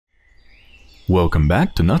Welcome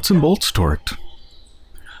back to Nuts and Bolts Torqued.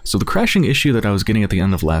 So the crashing issue that I was getting at the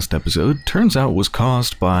end of last episode turns out was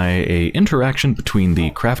caused by a interaction between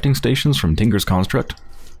the crafting stations from Tinker's Construct,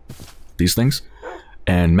 these things,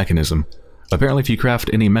 and Mechanism. Apparently if you craft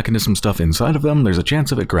any Mechanism stuff inside of them, there's a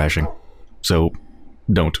chance of it crashing. So,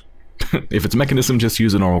 don't. If it's Mechanism, just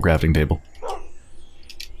use a normal crafting table.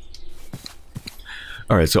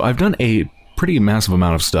 Alright, so I've done a pretty massive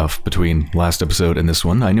amount of stuff between last episode and this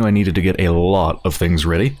one. I knew I needed to get a lot of things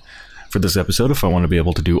ready for this episode if I want to be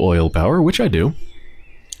able to do oil power, which I do.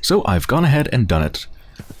 So I've gone ahead and done it.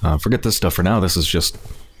 Forget this stuff for now, this is just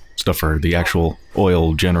stuff for the actual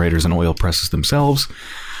oil generators and oil presses themselves.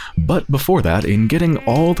 But before that, in getting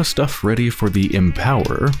all the stuff ready for the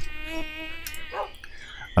Empower,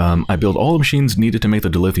 I built all the machines needed to make the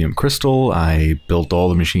dilithium crystal, I built all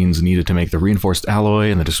the machines needed to make the reinforced alloy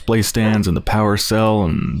and the display stands and the power cell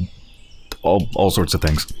and all sorts of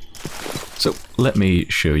things. So let me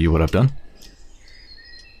show you what I've done.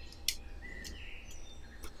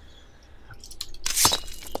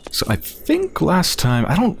 So I think last time,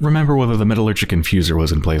 I don't remember whether the metallurgic infuser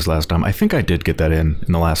was in place last time. I think I did get that in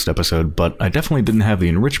the last episode, but I definitely didn't have the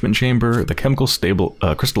enrichment chamber, the chemical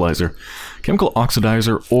crystallizer, chemical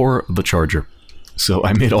oxidizer, or the charger. So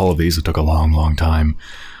I made all of these. It took a long, long time.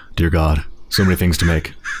 Dear God, so many things to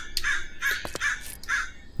make.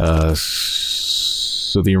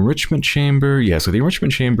 So the enrichment chamber, yeah, so the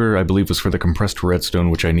enrichment chamber I believe was for the compressed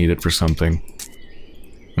redstone, which I needed for something.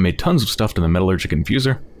 I made tons of stuff to the metallurgic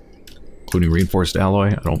infuser, including reinforced alloy.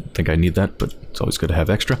 I don't think I need that, but it's always good to have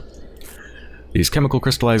extra. These chemical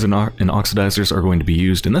crystallizers and oxidizers are going to be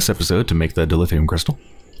used in this episode to make the dilithium crystal.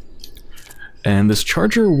 And this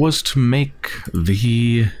charger was to make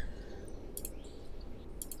the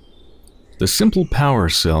simple power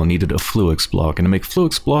cell needed a Fluix block, and to make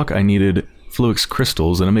Fluix block I needed Fluix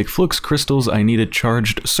crystals, and to make Fluix crystals I needed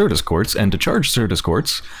charged Certus quartz, and to charge Certus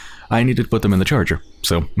quartz I needed to put them in the charger.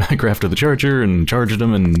 So I crafted the charger and charged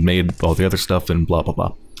them and made all the other stuff and blah blah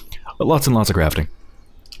blah. But lots and lots of crafting.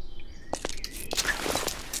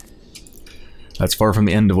 That's far from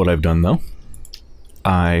the end of what I've done though.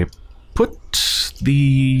 I put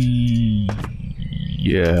the...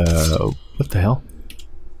 yeah... what the hell?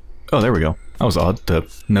 Oh, there we go. That was odd. The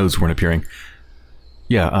nodes weren't appearing.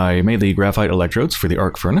 Yeah, I made the graphite electrodes for the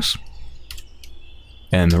arc furnace.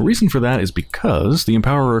 And the reason for that is because the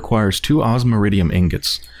Empower requires 2 osmiridium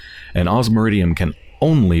ingots, and osmiridium can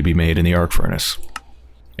only be made in the arc furnace.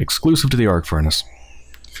 Exclusive to the arc furnace.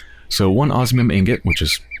 So 1 osmium ingot, which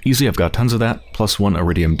is easy, I've got tons of that, plus 1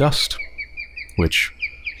 iridium dust, which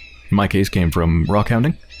in my case came from rock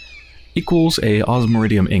hounding, equals a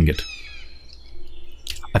osmiridium ingot.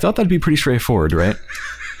 I thought that'd be pretty straightforward, right?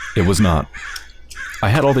 It was not. I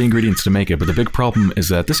had all the ingredients to make it, but the big problem is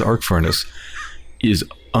that this arc furnace is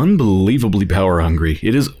unbelievably power hungry.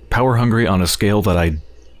 It is power hungry on a scale that I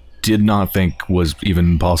did not think was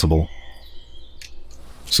even possible.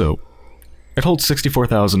 So, it holds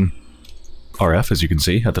 64,000 RF, as you can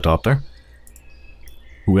see at the top there.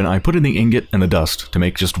 When I put in the ingot and the dust to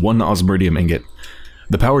make just 1 osmiridium ingot,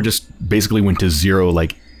 the power just basically went to 0,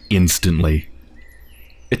 like, instantly.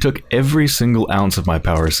 It took every single ounce of my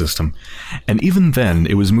power system, and even then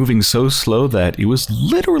it was moving so slow that it was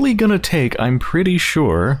literally gonna take, I'm pretty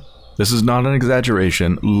sure, this is not an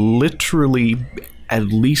exaggeration, literally at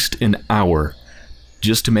least an hour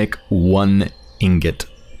just to make 1 ingot.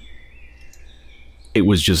 It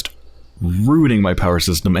was just ruining my power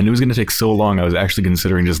system, and it was gonna take so long I was actually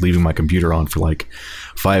considering just leaving my computer on for like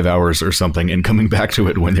 5 hours or something and coming back to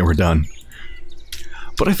it when they were done.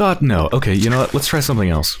 But I thought, no, okay, you know what, let's try something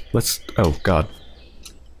else. Oh, God.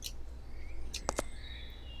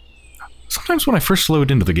 Sometimes when I first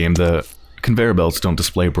load into the game, the conveyor belts don't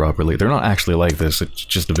display properly. They're not actually like this, it's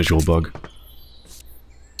just a visual bug.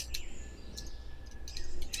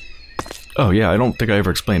 Oh yeah, I don't think I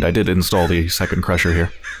ever explained, I did install the second crusher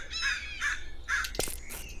here.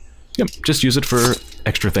 Yep, just use it for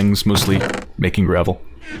extra things, mostly making gravel.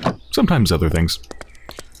 Sometimes other things.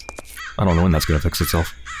 I don't know when that's going to fix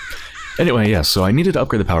itself. Anyway, yeah, so I needed to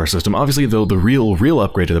upgrade the power system. Obviously, though, the real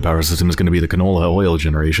upgrade to the power system is going to be the canola oil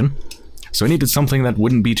generation. So I needed something that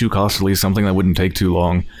wouldn't be too costly, something that wouldn't take too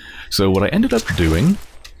long. So what I ended up doing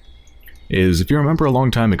is, if you remember a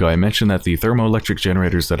long time ago, I mentioned that the thermoelectric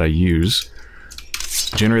generators that I use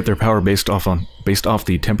generate their power based off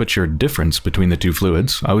the temperature difference between the 2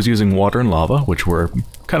 fluids. I was using water and lava, which were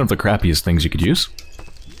kind of the crappiest things you could use.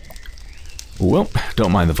 Well,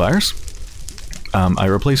 don't mind the fires. I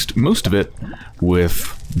replaced most of it with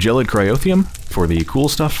gelid cryothium for the cool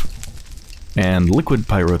stuff, and liquid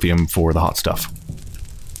pyrotheum for the hot stuff.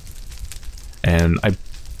 and I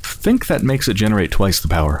think that makes it generate twice the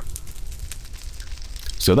power.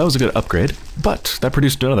 So that was a good upgrade, but that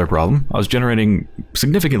produced another problem. I was generating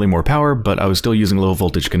significantly more power, but I was still using low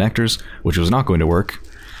voltage connectors, which was not going to work.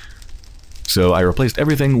 So I replaced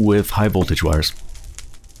everything with high voltage wires.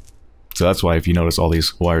 So that's why if you notice all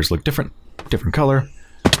these wires look different color,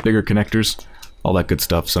 bigger connectors, all that good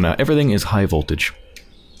stuff. So now everything is high voltage.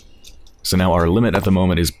 So now our limit at the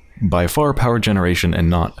moment is by far power generation and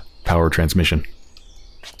not power transmission.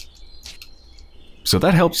 So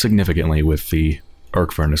that helped significantly with the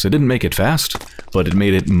arc furnace. It didn't make it fast, but it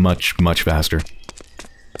made it much, much faster.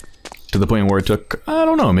 To the point where it took, I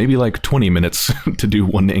don't know, maybe like 20 minutes to do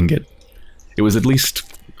one ingot. It was at least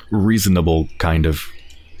reasonable, kind of.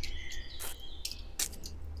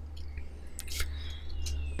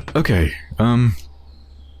 Okay, I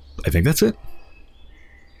think that's it.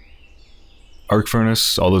 Arc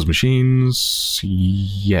furnace, all those machines,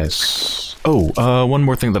 yes. Oh, one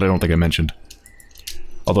more thing that I don't think I mentioned.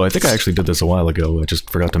 Although I think I actually did this a while ago, I just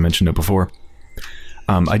forgot to mention it before.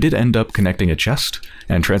 I did end up connecting a chest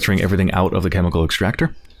and transferring everything out of the chemical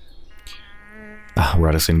extractor. We're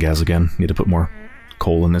out of syngas again. Need to put more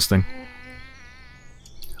coal in this thing.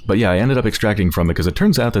 But yeah, I ended up extracting from it because it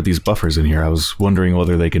turns out that these buffers in here, I was wondering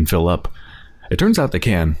whether they can fill up. It turns out they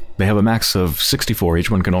can. They have a max of 64.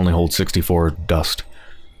 Each one can only hold 64 dust.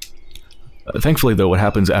 Thankfully, though, what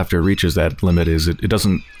happens after it reaches that limit is it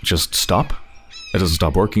doesn't just stop. It doesn't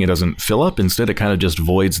stop working, it doesn't fill up, instead it kind of just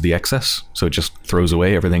voids the excess, so it just throws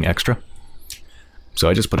away everything extra. So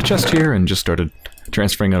I just put a chest here and just started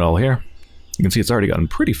transferring it all here. You can see it's already gotten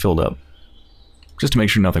pretty filled up, just to make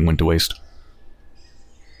sure nothing went to waste.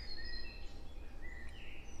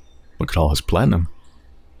 Look at all his platinum.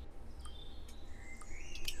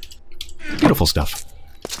 Beautiful stuff.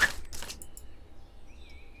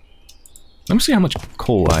 Let me see how much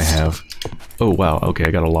coal I have. Oh wow, okay,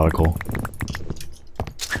 I got a lot of coal.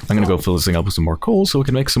 I'm gonna go fill this thing up with some more coal so we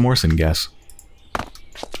can make some more syngas.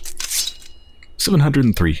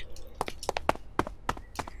 703.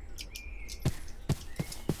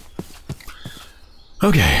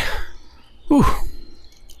 Okay. Whew. A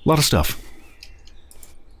lot of stuff.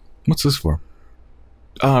 What's this for?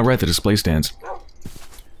 Right, the display stands.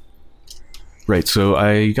 Right, so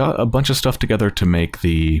I got a bunch of stuff together to make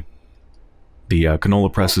the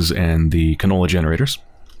canola presses and the canola generators.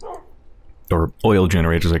 Or oil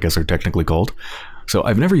generators, I guess they're technically called. So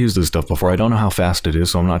I've never used this stuff before. I don't know how fast it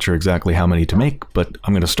is, so I'm not sure exactly how many to make, but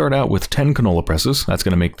I'm going to start out with 10 canola presses. That's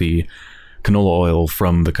going to make the canola oil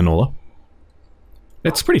from the canola.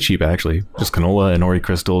 It's pretty cheap, actually. Just canola and ori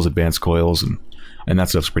crystals, advanced coils, and that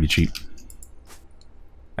stuff's pretty cheap.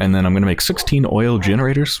 And then I'm going to make 16 oil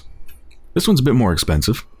generators. This one's a bit more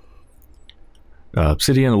expensive.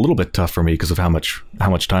 Obsidian, a little bit tough for me because of how much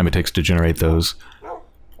time it takes to generate those.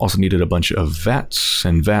 Also needed a bunch of vats,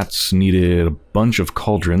 and vats needed a bunch of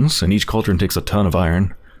cauldrons, and each cauldron takes a ton of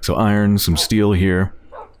iron. So iron, some steel here.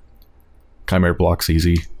 Chimera blocks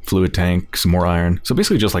easy. Fluid tank, some more iron. So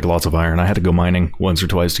basically just like lots of iron. I had to go mining once or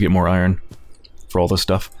twice to get more iron for all this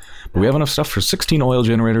stuff. But we have enough stuff for 16 oil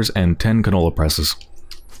generators and 10 canola presses.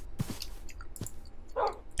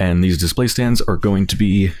 And these display stands are going to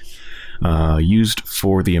be used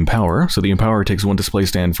for the Empower. So the Empower takes one display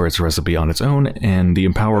stand for its recipe on its own, and the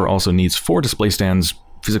Empower also needs 4 display stands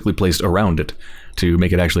physically placed around it to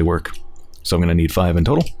make it actually work. So I'm going to need 5 in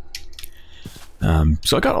total.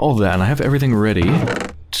 So I got all of that, and I have everything ready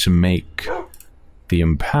to make the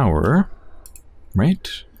Empower. Right?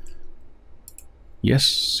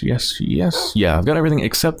 Yes, yes, yes. Yeah, I've got everything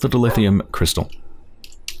except the dilithium crystal.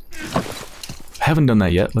 Haven't done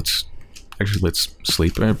that yet. Let's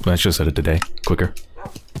sleep. Let's just set it today. Quicker.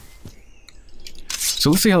 So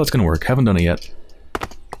let's see how that's going to work. Haven't done it yet.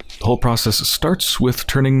 The whole process starts with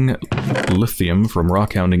turning lithium from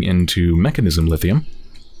rock hounding into mechanism lithium.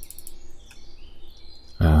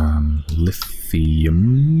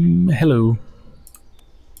 Lithium. Hello.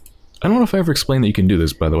 I don't know if I ever explained that you can do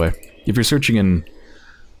this, by the way. If you're searching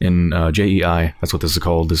in JEI, that's what this is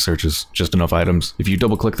called. This searches just enough items. If you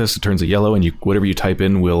double click this, it turns it yellow, and whatever you type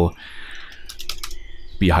in will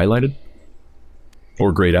be highlighted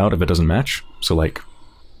or grayed out if it doesn't match. So like,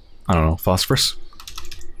 I don't know, phosphorus.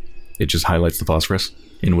 It just highlights the phosphorus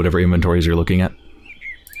in whatever inventories you're looking at.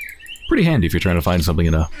 Pretty handy if you're trying to find something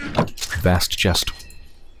in a vast chest.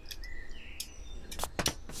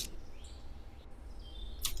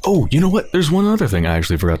 Oh, you know what? There's one other thing I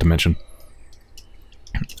actually forgot to mention.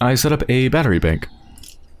 I set up a battery bank.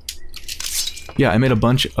 Yeah, I made a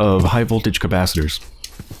bunch of high voltage capacitors.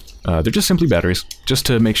 They're just simply batteries, just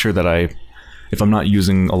to make sure that if I'm not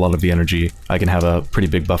using a lot of the energy, I can have a pretty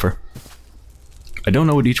big buffer. I don't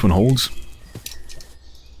know what each one holds.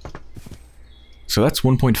 So that's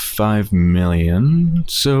 1.5 million.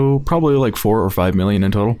 So probably like 4 or 5 million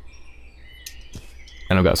in total.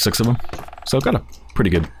 And I've got 6 of them. So I've got a pretty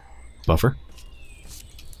good buffer.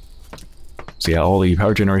 So yeah, all the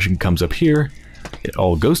power generation comes up here. It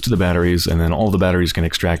all goes to the batteries, and then all the batteries can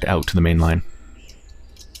extract out to the main line.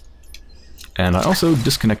 And I also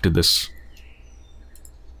disconnected this.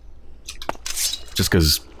 Just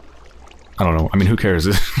because, I don't know, I mean, who cares?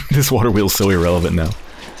 This water wheel's so irrelevant now.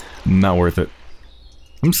 Not worth it.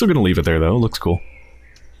 I'm still gonna leave it there though, it looks cool.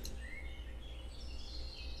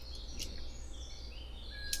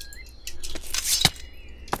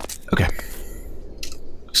 Okay.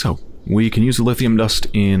 So, we can use the lithium dust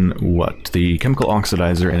in what? The chemical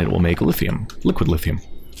oxidizer, and it will make lithium. Liquid lithium.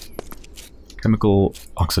 Chemical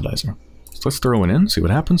oxidizer. So let's throw it in, see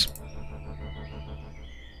what happens.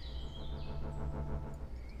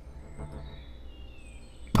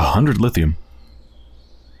 A 100 lithium.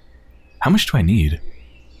 How much do I need?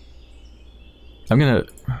 I'm gonna...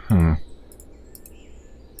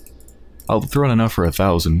 I'll throw in enough for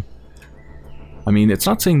 1,000. I mean, it's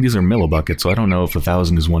not saying these are millibuckets, so I don't know if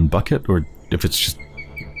 1,000 is one bucket, or if it's just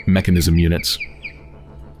mechanism units.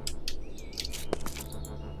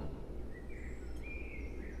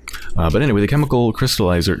 But anyway, the chemical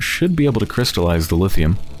crystallizer should be able to crystallize the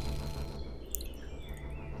lithium.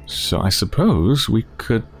 So I suppose we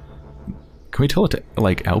could... Can we tell it to,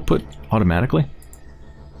 like, output automatically?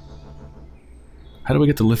 How do we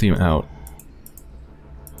get the lithium out?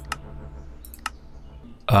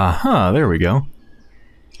 Aha, there we go.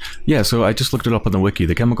 Yeah, so I just looked it up on the wiki.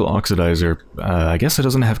 The chemical oxidizer, I guess it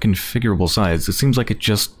doesn't have configurable sides. It seems like it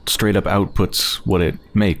just straight up outputs what it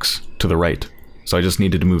makes to the right. So I just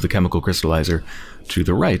needed to move the chemical crystallizer to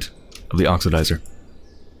the right of the oxidizer.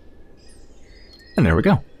 And there we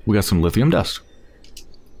go. We got some lithium dust.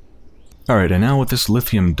 Alright, and now with this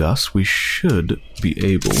lithium dust, we should be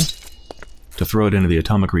able to throw it into the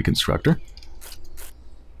atomic reconstructor.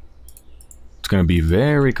 It's going to be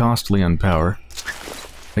very costly on power.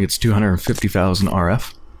 I think it's 250,000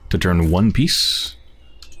 RF to turn one piece.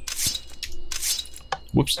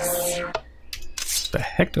 Whoops. The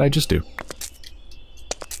heck did I just do?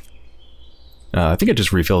 I think it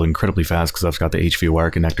just refilled incredibly fast because I've got the HV wire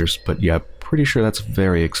connectors, but yeah, pretty sure that's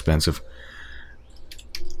very expensive.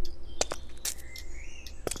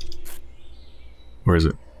 Where is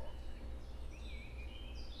it?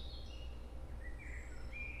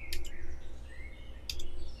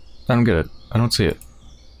 I don't get it. I don't see it.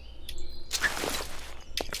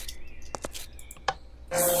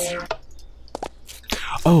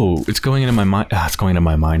 Oh, it's going into my it's going into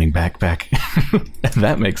my mining backpack.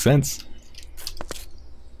 That makes sense.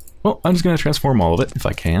 Well, I'm just going to transform all of it, if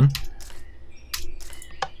I can.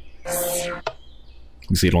 You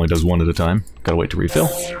can see it only does one at a time. Gotta wait to refill.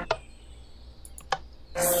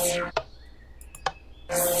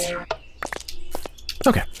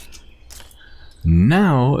 Okay.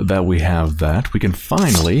 Now that we have that, we can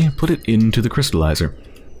finally put it into the crystallizer.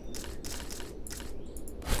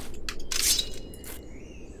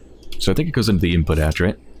 So I think it goes into the input hatch,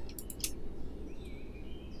 right?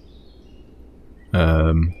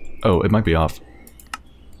 Oh, it might be off.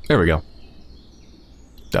 There we go.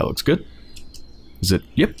 That looks good. Is it?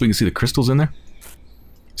 Yep, we can see the crystals in there.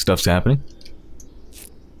 Stuff's happening.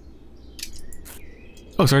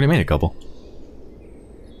 Oh, it's already made a couple.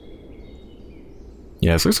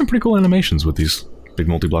 Yeah, so there's some pretty cool animations with these big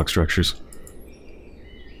multi-block structures.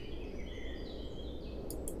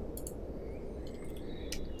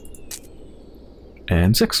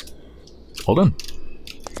 And 6. All done.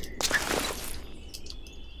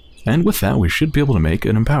 And with that, we should be able to make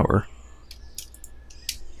an Empower.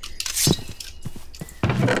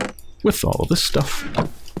 With all of this stuff.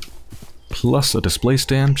 Plus a display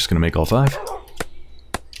stand, just gonna make all 5.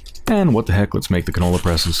 And what the heck, let's make the canola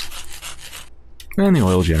presses. And the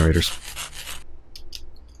oil generators.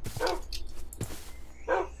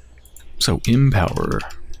 So, Empower.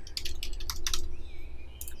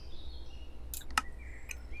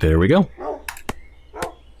 There we go.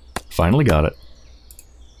 Finally got it.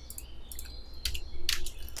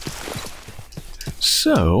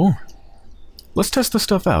 So, let's test this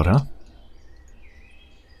stuff out, huh?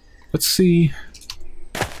 Let's see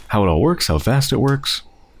how it all works, how fast it works.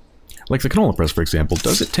 Like the canola press, for example,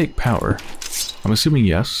 does it take power? I'm assuming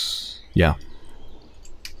yes. Yeah.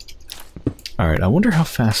 Alright, I wonder how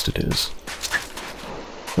fast it is.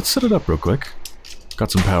 Let's set it up real quick. Got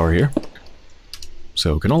some power here.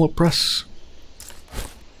 So, canola press.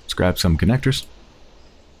 Let's grab some connectors.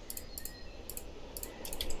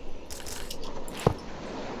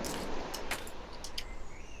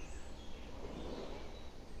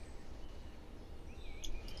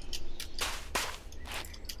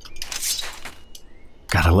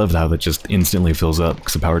 love how that just instantly fills up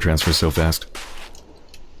because the power transfer is so fast.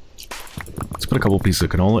 Let's put a couple pieces of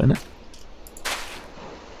canola in it.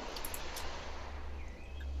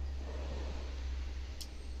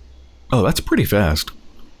 Oh, that's pretty fast.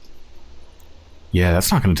 Yeah,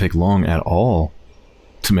 that's not going to take long at all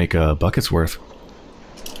to make a bucket's worth.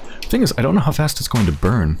 The thing is, I don't know how fast it's going to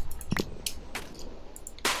burn.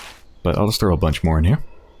 But I'll just throw a bunch more in here.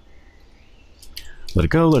 Let it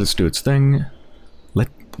go, let it do its thing.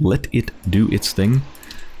 Let it do its thing.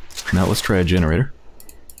 Now let's try a generator.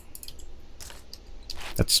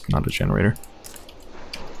 That's not a generator.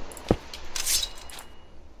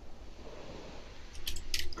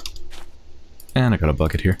 And I got a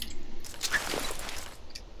bucket here.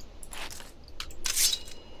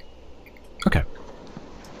 Okay.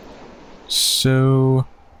 So...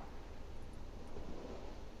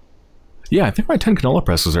 yeah, I think my 10 canola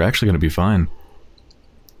presses are actually going to be fine.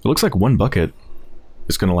 It looks like one bucket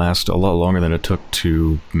is going to last a lot longer than it took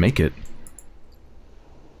to make it.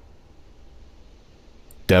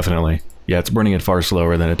 Definitely. Yeah, it's burning it far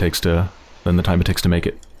slower than the time it takes to make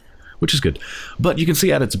it, which is good. But you can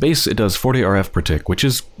see at its base it does 40 RF per tick, which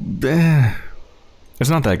is it's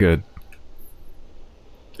not that good.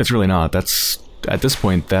 It's really not. That's at this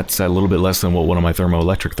point that's a little bit less than what one of my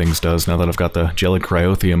thermoelectric things does now that I've got the gelid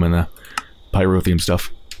cryothium and the pyrotheum stuff.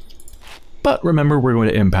 But remember, we're going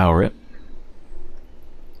to empower it.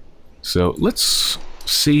 So let's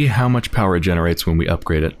see how much power it generates when we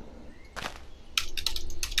upgrade it.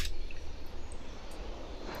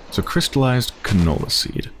 So crystallized canola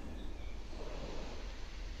seed.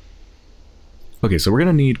 Okay, so we're going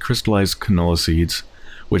to need crystallized canola seeds,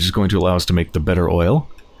 which is going to allow us to make the better oil.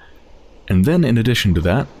 And then in addition to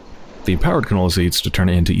that, the empowered canola seeds to turn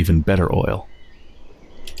it into even better oil.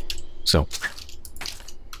 So,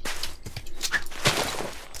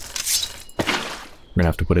 we're going to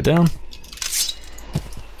have to put it down.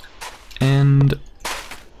 And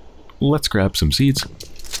let's grab some seeds.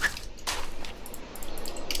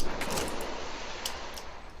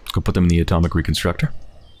 Go put them in the atomic reconstructor.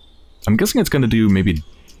 I'm guessing it's going to do maybe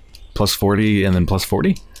plus 40 and then plus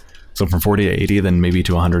 40. So from 40 to 80, then maybe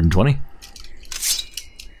to 120.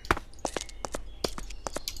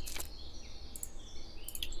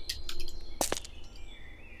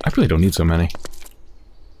 I really don't need so many.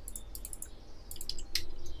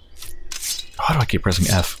 How do I keep pressing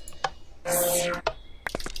F?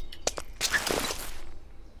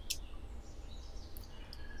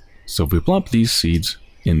 So if we plop these seeds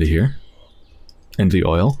into here, and the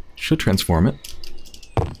oil should transform it.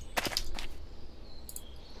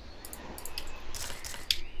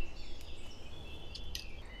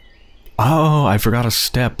 Oh, I forgot a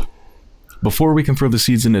step. Before we can throw the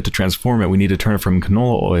seeds in it to transform it, we need to turn it from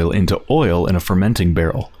canola oil into oil in a fermenting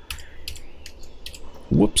barrel.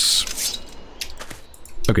 Whoops.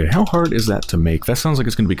 Okay, how hard is that to make? That sounds like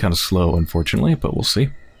it's going to be kind of slow, unfortunately, but we'll see.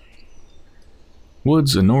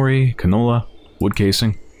 Woods, anori, canola, wood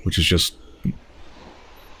casing, which is just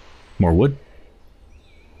more wood.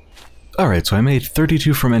 Alright, so I made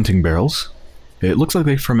 32 fermenting barrels. It looks like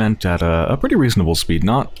they ferment at a pretty reasonable speed.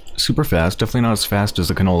 Not super fast, definitely not as fast as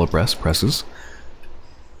the canola presses.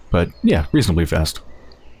 But yeah, reasonably fast.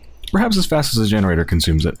 Perhaps as fast as the generator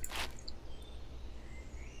consumes it.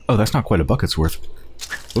 Oh, that's not quite a bucket's worth.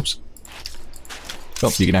 Whoops.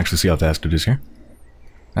 Oh, you can actually see how fast it is here.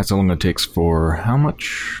 That's how long it takes for how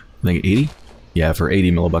much? I think 80? Yeah, for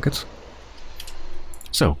 80 millibuckets.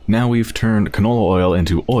 So, now we've turned canola oil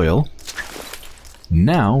into oil.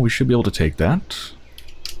 Now we should be able to take that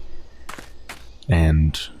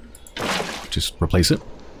and just replace it.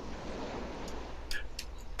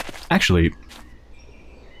 Actually,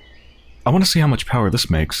 I want to see how much power this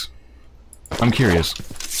makes. I'm curious.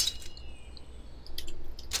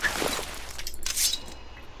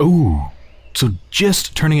 Ooh, so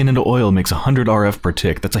just turning it into oil makes 100 RF per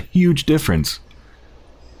tick. That's a huge difference.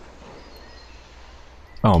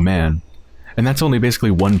 Oh man. And that's only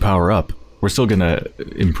basically one power up. We're still gonna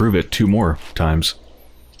improve it 2 more times.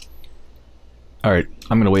 Alright,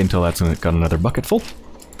 I'm gonna wait until that's got another bucket full.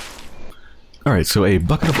 Alright, so a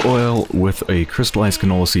bucket of oil with a crystallized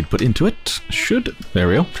canola seed put into it should, there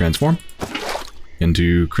we go, transform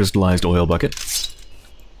into crystallized oil bucket.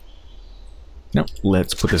 Now,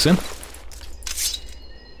 let's put this in.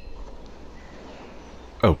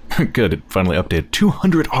 Oh, good, it finally updated.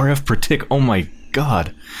 200 RF per tick, oh my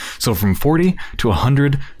god. So from 40 to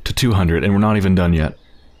 100 to 200, and we're not even done yet.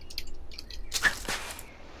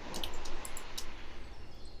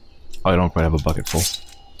 Oh, I don't quite have a bucket full.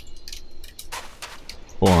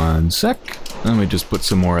 One sec. Let me just put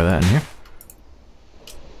some more of that in here.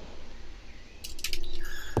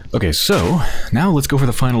 Okay, so now let's go for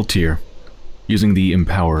the final tier, using the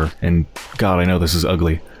Empower, and god, I know this is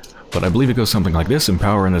ugly, but I believe it goes something like this: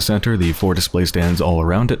 Empower in the center, the 4 display stands all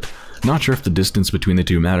around it. Not sure if the distance between the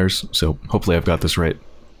two matters, so hopefully I've got this right.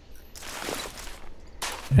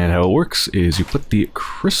 And how it works is you put the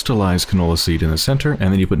crystallized canola seed in the center,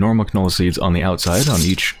 and then you put normal canola seeds on the outside on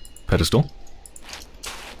each pedestal.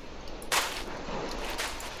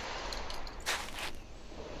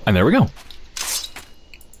 And there we go.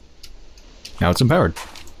 Now it's empowered. I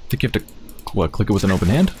think you have to, what, click it with an open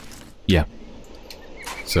hand? Yeah.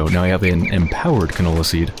 So now I have an empowered canola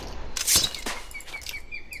seed.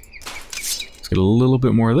 Let's get a little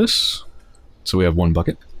bit more of this. So we have 1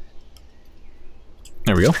 bucket.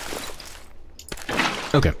 There we go.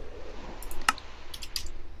 Okay.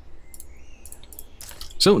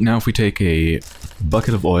 So now if we take a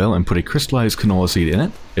bucket of oil and put a crystallized canola seed in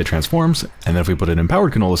it, it transforms, and then if we put an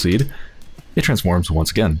empowered canola seed, it transforms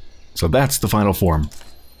once again. So that's the final form.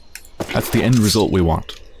 That's the end result we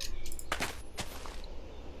want.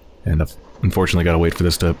 And I've unfortunately got to wait for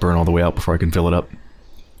this to burn all the way out before I can fill it up.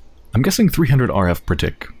 I'm guessing 300 RF per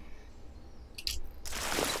tick.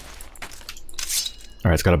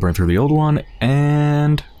 Alright, it's got to burn through the old one,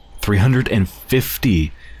 and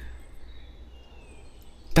 350.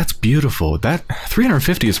 That's beautiful. That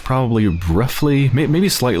 350 is probably roughly, maybe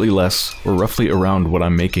slightly less, or roughly around what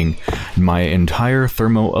I'm making my entire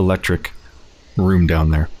thermoelectric room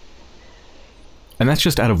down there. And that's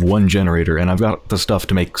just out of 1 generator, and I've got the stuff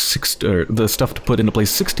to make the stuff to put into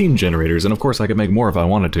place 16 generators, and of course I could make more if I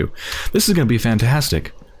wanted to. This is going to be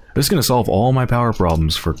fantastic. This is going to solve all my power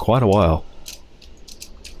problems for quite a while.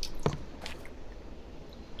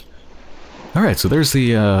 Alright, so there's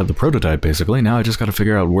the prototype, basically. Now I just got to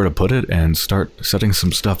figure out where to put it and start setting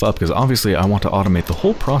some stuff up, because obviously I want to automate the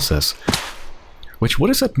whole process. Which, what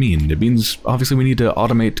does that mean? It means, obviously, we need to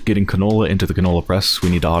automate getting canola into the canola press. We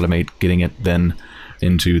need to automate getting it then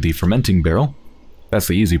into the fermenting barrel. That's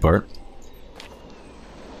the easy part.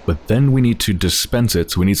 But then we need to dispense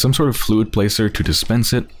it, so we need some sort of fluid placer to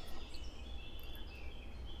dispense it.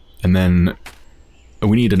 And then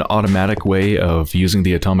we need an automatic way of using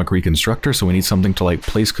the atomic reconstructor, so we need something to like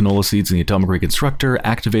place canola seeds in the atomic reconstructor,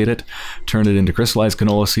 activate it, turn it into crystallized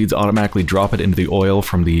canola seeds, automatically drop it into the oil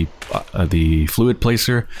from the fluid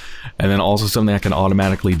placer, and then also something that can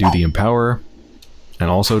automatically do the empower, and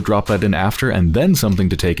also drop that in after, and then something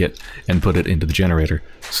to take it and put it into the generator.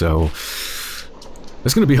 So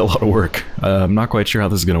it's going to be a lot of work. I'm not quite sure how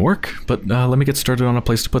this is going to work, but let me get started on a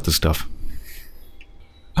place to put this stuff.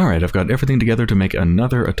 Alright, I've got everything together to make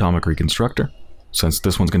another atomic reconstructor, since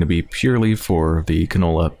this one's going to be purely for the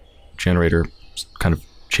canola generator kind of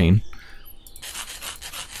chain.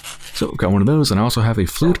 So I've got one of those, and I also have a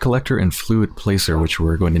fluid collector and fluid placer, which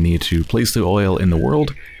we're going to need to place the oil in the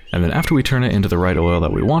world, and then after we turn it into the right oil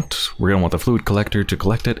that we want, we're going to want the fluid collector to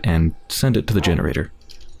collect it and send it to the generator.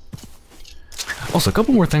 Also, a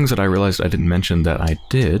couple more things that I realized I didn't mention that I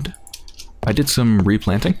did. I did some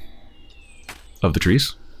replanting of the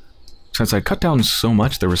trees. Since I cut down so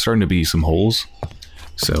much, there were starting to be some holes.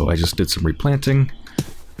 So I just did some replanting.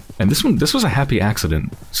 And this was a happy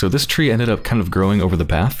accident. So this tree ended up kind of growing over the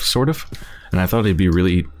path, sort of. And I thought it'd be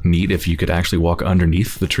really neat if you could actually walk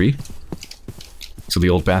underneath the tree. So the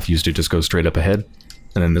old path used to just go straight up ahead,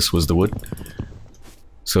 and then this was the wood.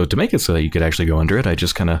 So to make it so that you could actually go under it, I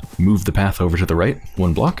just kind of moved the path over to the right,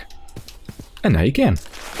 1 block. And now you can.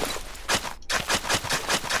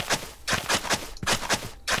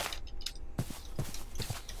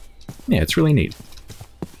 Yeah, it's really neat.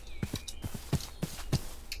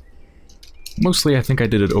 Mostly I think I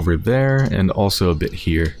did it over there, and also a bit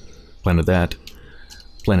here. Planted that.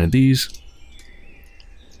 Planted these.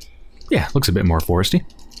 Yeah, looks a bit more foresty.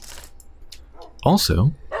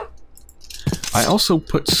 Also, I also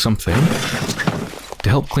put something to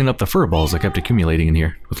help clean up the fur balls that kept accumulating in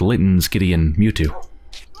here, with Litten, Skitty, and Mewtwo.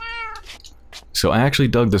 So I actually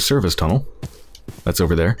dug the service tunnel. That's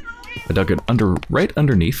over there. I dug it right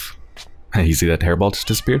underneath. You see that hairball just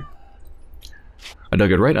disappeared? I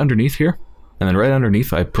dug it right underneath here, and then right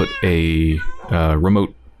underneath I put a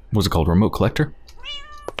remote, what's it called, remote collector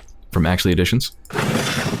from Actually Editions.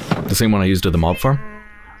 The same one I used at the mob farm.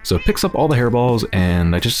 So it picks up all the hairballs,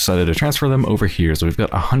 and I just decided to transfer them over here. So we've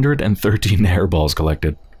got 113 hairballs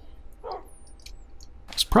collected.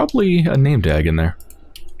 There's probably a name tag in there,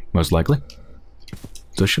 most likely.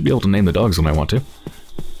 So I should be able to name the dogs when I want to.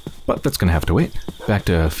 But that's going to have to wait. Back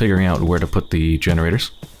to figuring out where to put the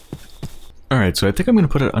generators. Alright, so I think I'm going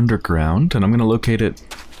to put it underground, and I'm going to locate it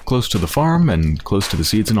close to the farm and close to the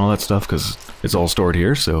seeds and all that stuff, because it's all stored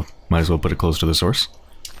here, so might as well put it close to the source.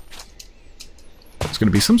 There's going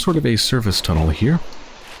to be some sort of a service tunnel here.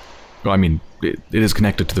 Well, I mean, it is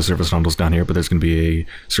connected to the service tunnels down here, but there's going to be a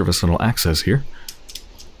service tunnel access here.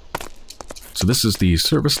 So this is the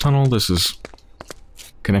service tunnel. This is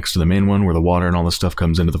connects to the main one where the water and all this stuff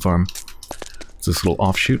comes into the farm. It's this little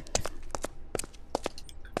offshoot.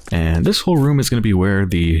 And this whole room is going to be where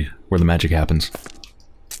the magic happens.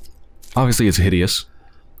 Obviously it's hideous,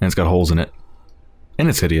 and it's got holes in it. And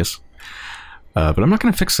it's hideous. But I'm not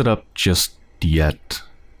going to fix it up just yet.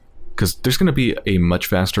 Because there's going to be a much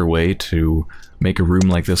faster way to make a room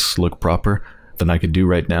like this look proper than I could do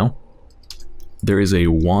right now. There is a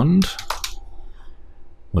wand.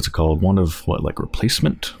 What's it called? Wand of what, like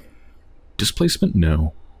replacement? Displacement?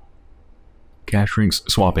 No. Cash rings?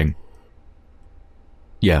 Swapping.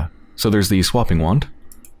 Yeah, so there's the swapping wand.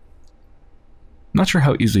 Not sure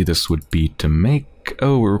how easy this would be to make.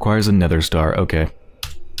 Oh, it requires a nether star. Okay.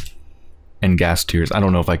 And gas tiers. I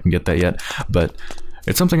don't know if I can get that yet, but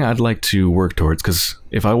it's something I'd like to work towards, because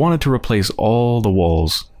if I wanted to replace all the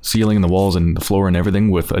walls, ceiling and the walls and the floor and everything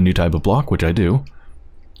with a new type of block, which I do,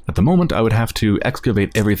 at the moment I would have to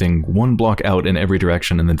excavate everything one block out in every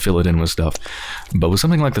direction and then fill it in with stuff. But with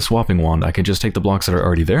something like the swapping wand, I can just take the blocks that are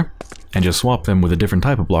already there and just swap them with a different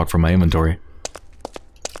type of block from my inventory.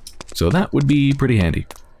 So that would be pretty handy.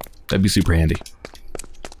 That'd be super handy.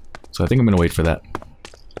 So I think I'm going to wait for that.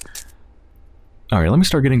 Alright, let me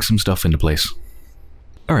start getting some stuff into place.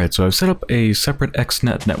 Alright, so I've set up a separate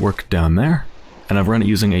XNet network down there, and I've run it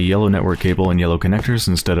using a yellow network cable and yellow connectors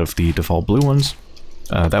instead of the default blue ones.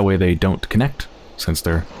 That way they don't connect, since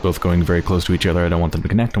they're both going very close to each other. I don't want them to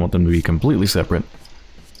connect, I want them to be completely separate.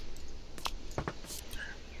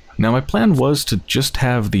 Now my plan was to just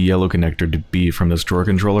have the yellow connector to be from this drawer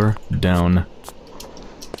controller down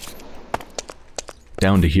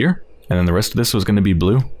to here, and then the rest of this was going to be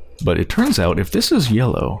blue. But it turns out if this is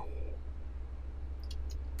yellow,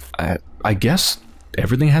 I guess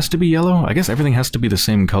everything has to be yellow? I guess everything has to be the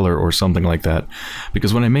same color or something like that.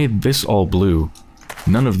 Because when I made this all blue,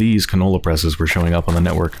 none of these canola presses were showing up on the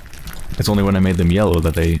network. It's only when I made them yellow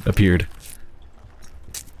that they appeared.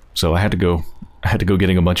 So I had to go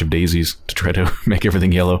getting a bunch of daisies to try to make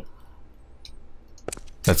everything yellow.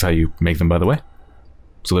 That's how you make them, by the way.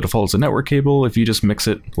 So the default is a network cable. If you just mix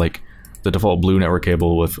it, like the default blue network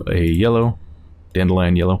cable with a yellow,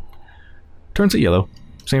 dandelion yellow, turns it yellow.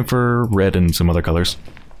 Same for red and some other colors.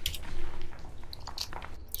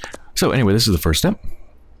 So anyway, this is the first step.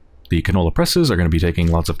 The canola presses are going to be taking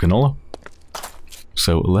lots of canola.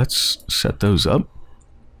 So let's set those up.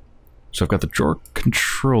 So I've got the drawer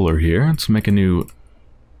controller here. Let's make a new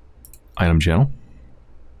item channel.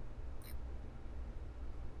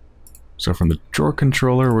 So from the drawer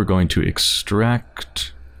controller, we're going to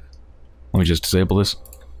extract... Let me just disable this.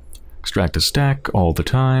 Extract a stack all the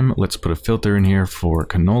time. Let's put a filter in here for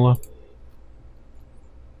canola.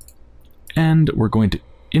 And we're going to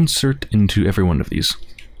insert into every one of these.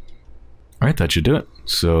 Alright, that should do it.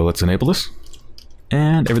 So let's enable this.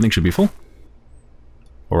 And everything should be full.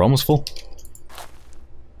 Or almost full.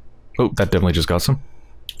 Oh, that definitely just got some.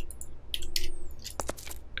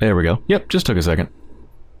 There we go. Yep, just took a second.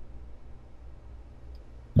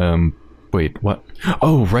 Wait, what?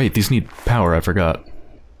 Oh, right, these need power, I forgot.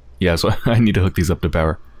 Yeah, so I need to hook these up to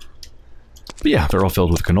power. But yeah, they're all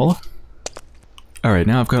filled with canola. Alright,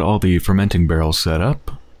 now I've got all the fermenting barrels set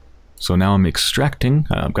up. So now I'm extracting.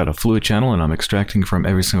 I've got a fluid channel and I'm extracting from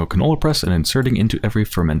every single canola press and inserting into every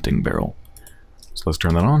fermenting barrel. So let's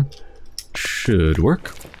turn that on. Should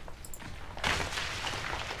work.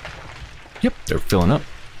 Yep, they're filling up.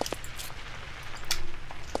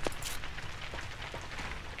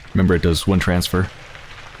 Remember, it does one transfer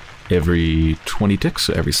every 20 ticks,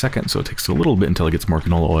 so every second, so it takes a little bit until it gets more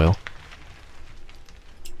canola oil.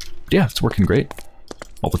 Yeah, it's working great.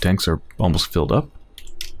 All the tanks are almost filled up.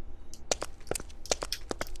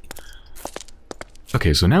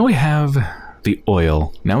 Okay, so now we have the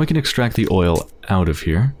oil. Now we can extract the oil out of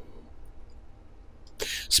here.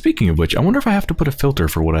 Speaking of which, I wonder if I have to put a filter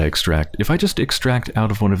for what I extract. If I just extract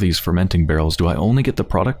out of one of these fermenting barrels, do I only get the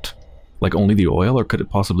product? Like only the oil, or could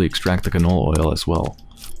it possibly extract the canola oil as well?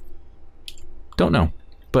 Don't know,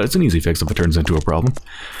 but it's an easy fix if it turns into a problem.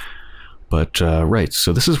 But, right,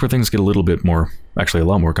 so this is where things get a little bit more, actually a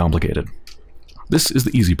lot more complicated. This is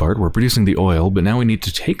the easy part. We're producing the oil, but now we need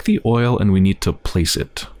to take the oil and we need to place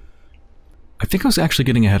it. I think I was actually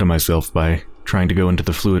getting ahead of myself by trying to go into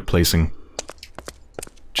the fluid placing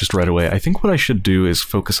just right away. I think what I should do is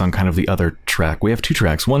focus on kind of the other track. We have two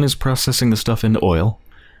tracks. One is processing the stuff into oil.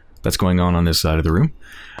 That's going on this side of the room.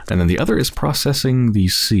 And then the other is processing the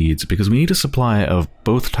seeds, because we need a supply of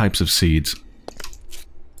both types of seeds.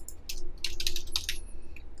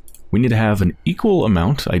 we need to have an equal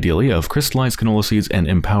amount, ideally, of crystallized canola seeds and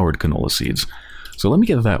empowered canola seeds. So let me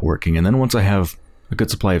get that working, and then once I have a good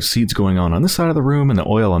supply of seeds going on this side of the room and the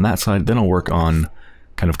oil on that side, then I'll work on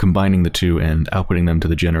kind of combining the two and outputting them to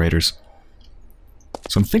the generators.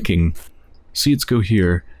 So I'm thinking seeds go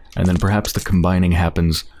here, and then perhaps the combining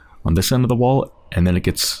happens on this end of the wall, and then it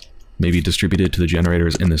gets maybe distributed to the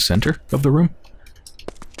generators in the center of the room.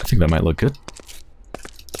 I think that might look good.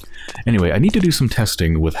 Anyway, I need to do some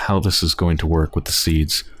testing with how this is going to work with the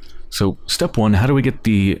seeds. So, step one, how do we get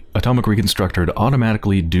the atomic reconstructor to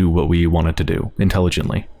automatically do what we want it to do,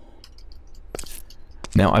 intelligently?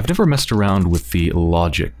 Now, I've never messed around with the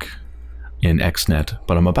logic in XNet,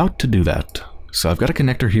 but I'm about to do that. So I've got a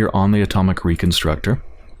connector here on the atomic reconstructor.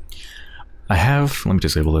 I have, let me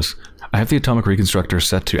disable this, I have the atomic reconstructor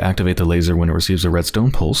set to activate the laser when it receives a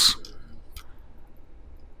redstone pulse.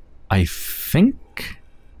 I think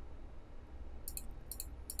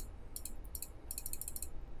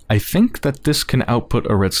that this can output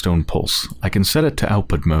a redstone pulse. I can set it to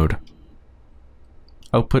output mode.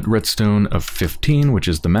 Output redstone of 15, which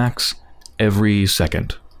is the max, every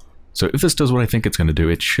second. So if this does what I think it's going to do,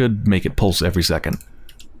 it should make it pulse every second.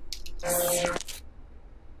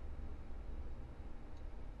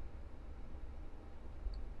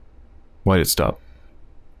 Why did it stop?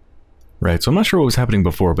 Right, so I'm not sure what was happening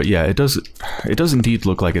before, but yeah, it does indeed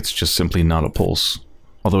look like it's just simply not a pulse.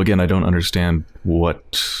 Although again, I don't understand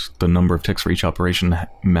what the number of ticks for each operation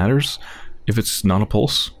matters. If it's not a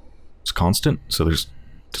pulse, it's constant, so it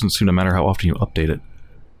doesn't seem to matter how often you update it.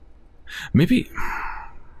 Maybe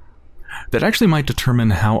that actually might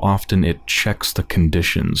determine how often it checks the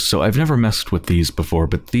conditions. So I've never messed with these before,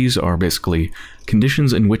 but these are basically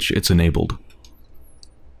conditions in which it's enabled.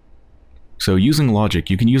 So using logic,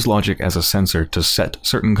 you can use logic as a sensor to set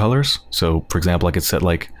certain colors. So for example, I could set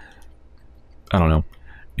like, I don't know,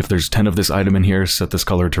 if there's 10 of this item in here, set this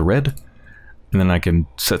color to red, and then I can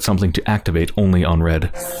set something to activate only on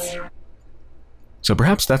red. So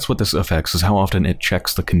perhaps that's what this affects, is how often it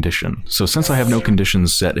checks the condition. So since I have no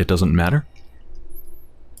conditions set, it doesn't matter.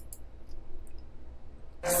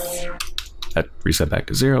 That reset back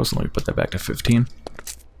to 0, so let me put that back to 15.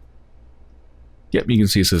 Yep, you can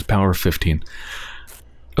see it says power 15.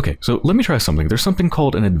 Okay, so let me try something. There's something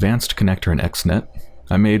called an advanced connector in XNet.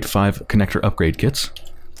 I made 5 connector upgrade kits.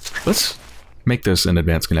 Let's make this an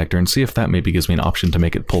advanced connector and see if that maybe gives me an option to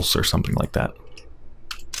make it pulse or something like that.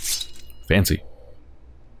 Fancy.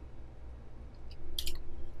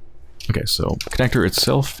 Okay, so connector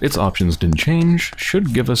itself, its options didn't change.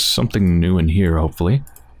 Should give us something new in here, hopefully.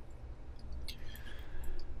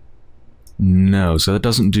 No, so that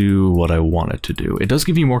doesn't do what I want it to do. It does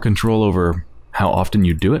give you more control over how often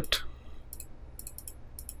you do it.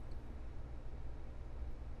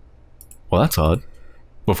 Well, that's odd.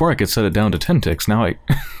 Before I could set it down to 10 ticks, now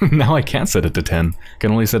I can't set it to 10. I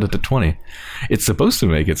can only set it to 20. It's supposed to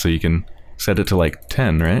make it so you can set it to like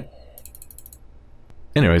 10, right?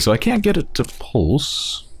 Anyway, so I can't get it to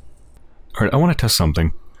pulse. Alright, I want to test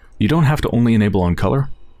something. You don't have to only enable on color.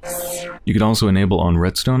 You can also enable on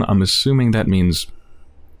redstone. I'm assuming that means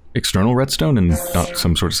external redstone and not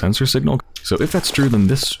some sort of sensor signal. So if that's true, then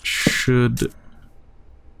this should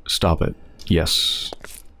stop it. Yes.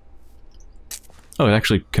 Oh, it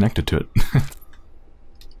actually connected to it.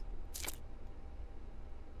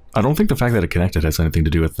 I don't think the fact that it connected has anything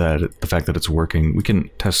to do with that. The fact that it's working. We can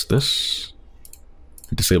test this.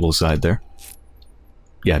 Disable the side there.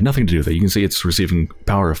 Yeah, nothing to do with it. You can see it's receiving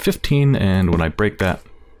power of 15, and when I break that,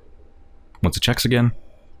 once it checks again...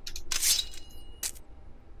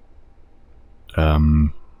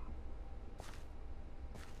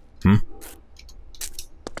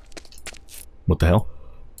 What the hell?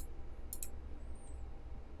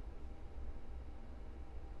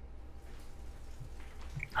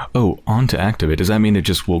 Oh, on to activate. Does that mean it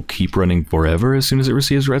just will keep running forever as soon as it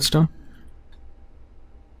receives redstone?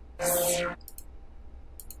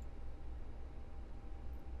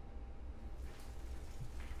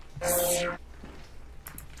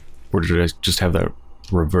 Or did I just have that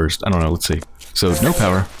reversed? I don't know, let's see. So, no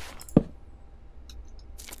power.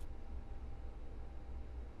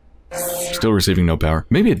 Still receiving no power.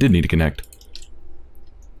 Maybe it did need to connect.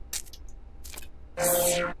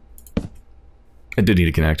 It did need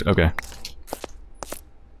to connect, okay.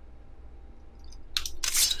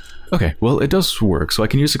 Okay, well it does work, so I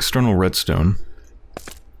can use external redstone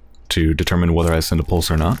to determine whether I send a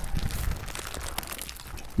pulse or not.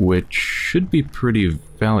 Which should be pretty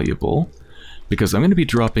valuable, because I'm going to be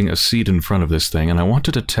dropping a seed in front of this thing, and I want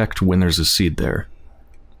to detect when there's a seed there.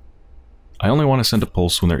 I only want to send a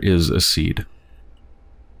pulse when there is a seed.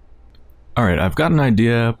 Alright, I've got an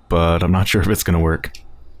idea, but I'm not sure if it's going to work.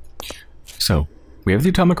 So, we have the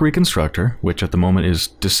atomic reconstructor, which at the moment is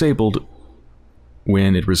disabled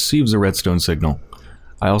when it receives a redstone signal.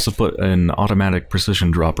 I also put an automatic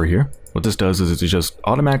precision dropper here. What this does is it just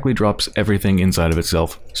automatically drops everything inside of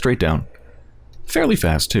itself, straight down. Fairly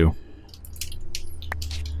fast, too.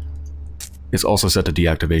 It's also set to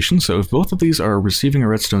deactivation, so if both of these are receiving a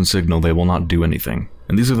redstone signal, they will not do anything.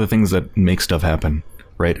 And these are the things that make stuff happen,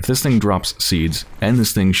 right? If this thing drops seeds, and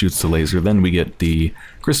this thing shoots the laser, then we get the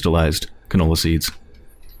crystallized canola seeds.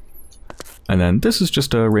 And then this is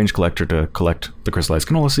just a range collector to collect the crystallized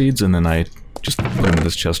canola seeds, and then I just put them in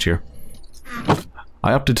this chest here.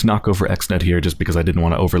 I opted to not go for XNet here just because I didn't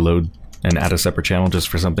want to overload and add a separate channel just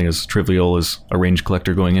for something as trivial as a range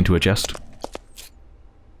collector going into a chest.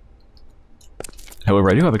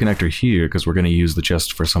 However, I do have a connector here because we're going to use the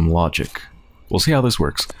chest for some logic. We'll see how this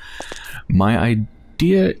works. My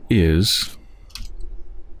idea is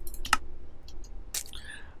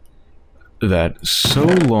that so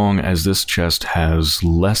long as this chest has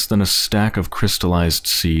less than a stack of crystallized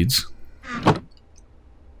seeds...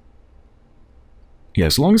 Yeah,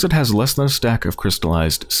 as long as it has less than a stack of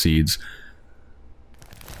crystallized seeds...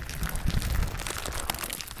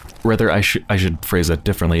 Rather, I should phrase that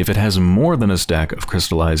differently. If it has more than a stack of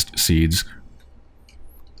crystallized seeds,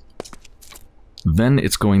 then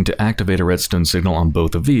it's going to activate a redstone signal on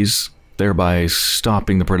both of these, thereby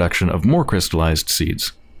stopping the production of more crystallized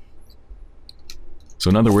seeds.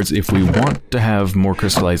 So in other words, if we want to have more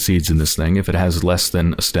crystallized seeds in this thing, if it has less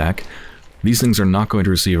than a stack, these things are not going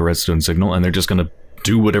to receive a redstone signal, and they're just going to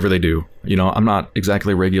do whatever they do. You know, I'm not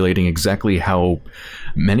exactly regulating exactly how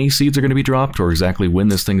many seeds are going to be dropped or exactly when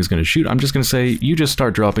this thing is going to shoot. I'm just going to say, you just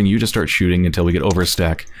start dropping, you just start shooting until we get over a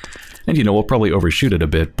stack. And you know, we'll probably overshoot it a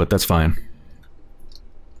bit, but that's fine.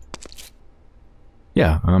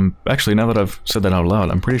 Yeah, actually, now that I've said that out loud,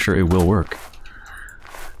 I'm pretty sure it will work.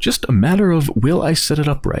 Just a matter of, will I set it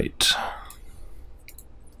up right?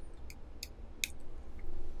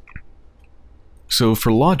 So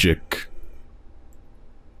for logic,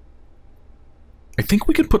 I think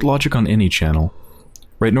we could put logic on any channel.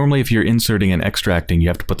 Right, normally if you're inserting and extracting, you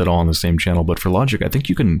have to put that all on the same channel, but for logic, I think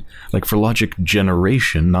you can, like for logic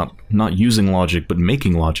generation, not using logic, but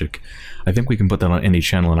making logic, I think we can put that on any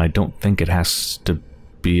channel, and I don't think it has to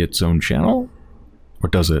be its own channel? Or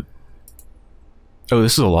does it? Oh,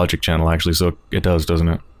 this is a logic channel, actually, so it does, doesn't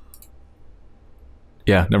it?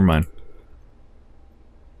 Yeah, never mind.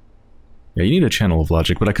 Yeah, you need a channel of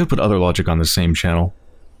logic, but I could put other logic on the same channel.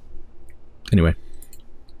 Anyway.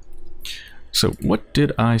 So, what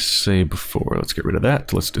did I say before? Let's get rid of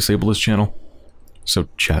that. Let's disable this channel. So,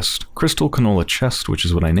 chest. Crystal Canola chest, which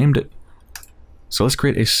is what I named it. So, let's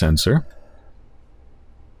create a sensor.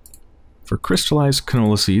 For crystallized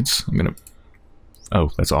canola seeds, I'm gonna...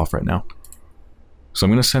 Oh, that's off right now. So,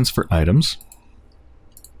 I'm gonna sense for items.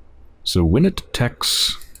 So, when it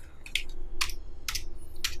detects...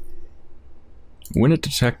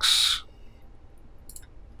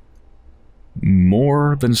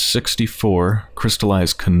 more than 64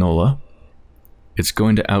 crystallized canola, it's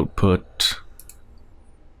going to output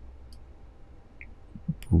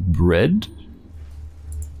red?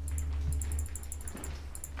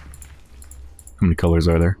 How many colors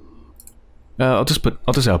are there? I'll just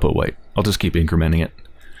output white. I'll just keep incrementing it.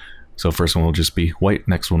 So first one will just be white,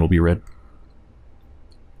 next one will be red.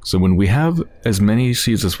 So when we have as many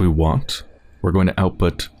seeds as we want, we're going to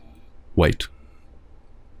output white.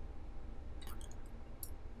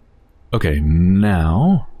 Okay,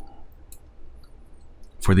 now,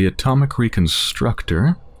 for the atomic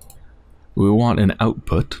reconstructor, we want an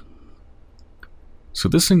output. So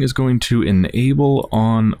this thing is going to enable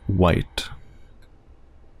on white.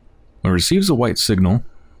 When it receives a white signal,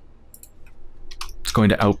 it's going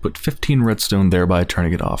to output 15 redstone, thereby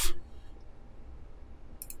turning it off.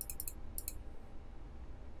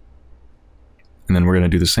 And then we're going to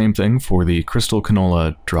do the same thing for the crystal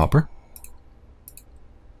canola dropper.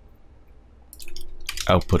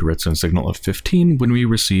 Output redstone signal of 15 when we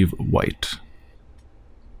receive white.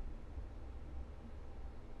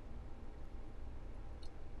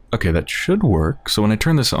 Okay, that should work. So when I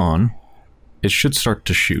turn this on, it should start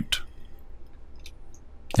to shoot.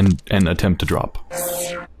 And attempt to drop.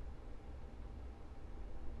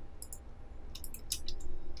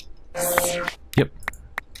 Yep.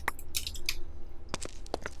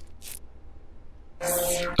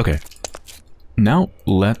 Okay. Now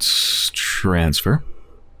let's transfer.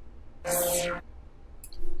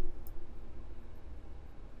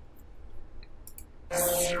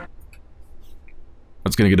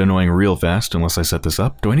 It's gonna get annoying real fast unless I set this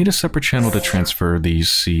up. Do I need a separate channel to transfer these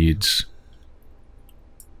seeds?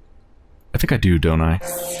 think I do, don't I?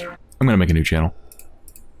 I'm gonna make a new channel.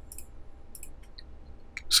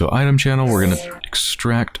 So item channel, we're gonna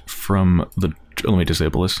extract from the... Let me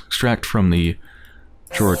disable this. Extract from the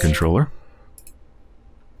drawer controller.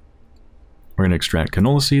 We're gonna extract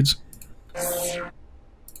canola seeds.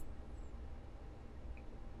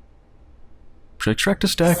 Should I extract a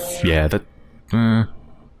stack? Yeah, that...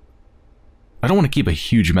 I don't want to keep a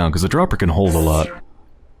huge amount, because the dropper can hold a lot.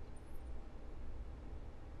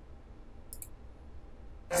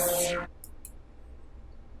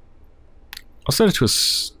 I'll set it to a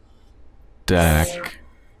stack,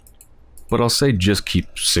 but I'll say just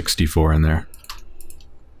keep 64 in there.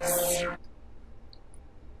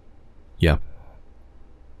 Yeah.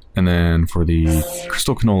 And then for the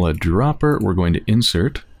crystal canola dropper, we're going to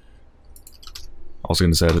insert. Also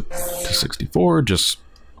going to set it to 64, just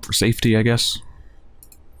for safety, I guess.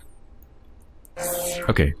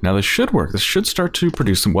 Okay, now this should work. This should start to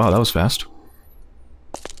produce some... Wow, that was fast.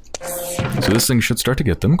 So this thing should start to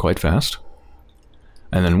get them quite fast.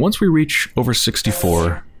 And then once we reach over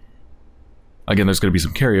 64... Again, there's going to be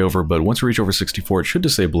some carryover, but once we reach over 64, it should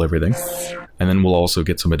disable everything. And then we'll also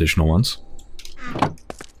get some additional ones.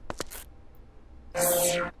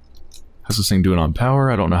 How's this thing doing on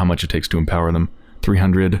power? I don't know how much it takes to empower them.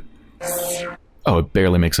 300. Oh, it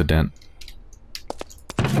barely makes a dent.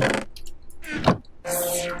 Oh,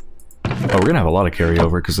 we're gonna have a lot of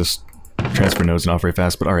carryover because this transfer node's not very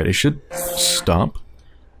fast, but alright, it should stop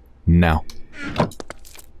now.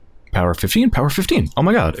 Power 15? Power 15! Oh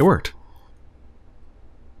my god, it worked!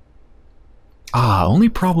 Ah, only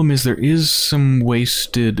problem is there is some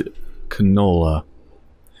wasted canola.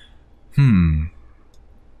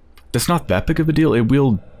 That's not that big of a deal. It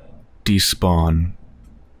will despawn.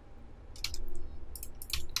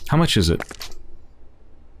 How much is it?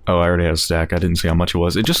 Oh, I already had a stack. I didn't see how much it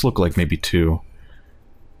was. It just looked like maybe 2.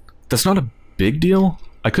 That's not a big deal.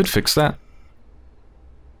 I could fix that.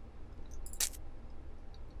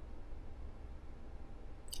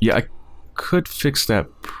 Yeah, I could fix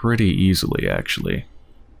that pretty easily, actually.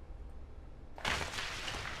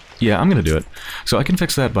 Yeah, I'm gonna do it. So I can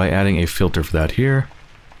fix that by adding a filter for that here.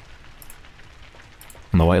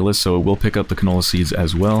 On the whitelist, so it will pick up the canola seeds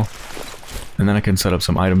as well. And then I can set up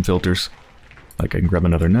some item filters. Like I can grab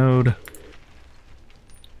another node.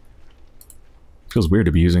 Feels weird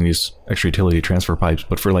to be using these extra utility transfer pipes,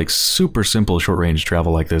 but for like super simple short-range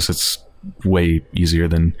travel like this, it's way easier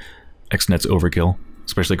than XNet's overkill.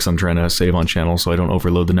 Especially because I'm trying to save on channels so I don't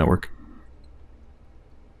overload the network.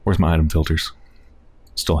 Where's my item filters?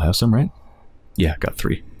 Still have some, right? Yeah, got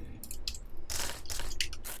 3.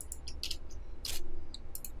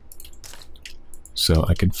 So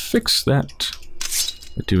I can fix that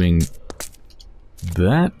by doing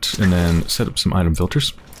that, and then set up some item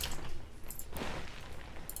filters.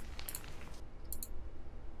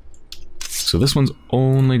 So this one's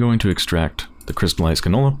only going to extract the crystallized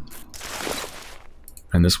canola,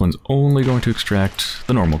 and this one's only going to extract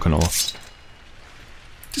the normal canola.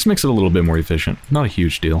 Just makes it a little bit more efficient. Not a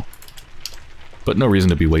huge deal, but no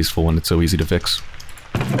reason to be wasteful when it's so easy to fix.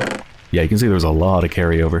 Yeah, you can see there's a lot of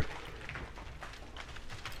carryover.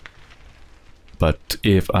 But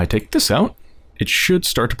if I take this out, it should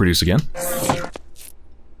start to produce again.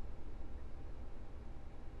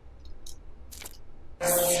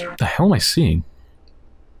 The hell am I seeing?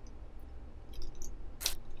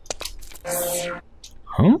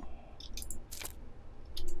 Huh?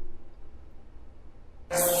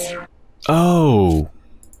 Oh!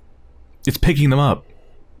 It's picking them up.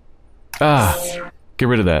 Ah! Get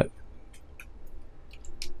rid of that.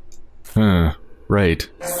 Huh. Right.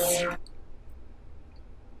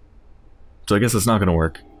 So I guess it's not going to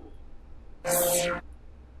work.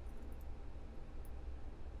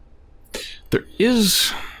 There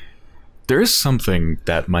is something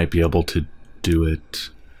that might be able to do it.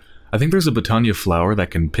 I think there's a Botania flower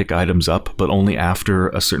that can pick items up, but only after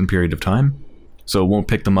a certain period of time. So it won't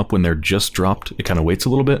pick them up when they're just dropped. It kind of waits a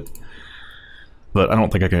little bit. But I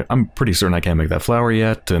don't think I can. I'm pretty certain I can't make that flower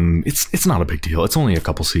yet, and it's not a big deal. It's only a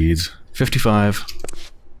couple seeds. 55.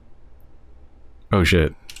 Oh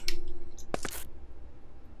shit.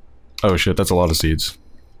 Oh shit, that's a lot of seeds.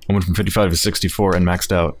 I went from 55 to 64 and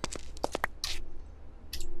maxed out.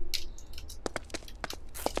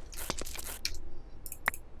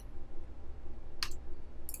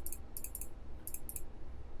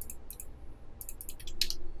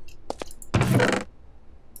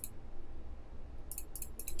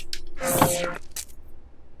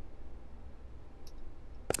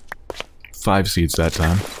 Five seeds that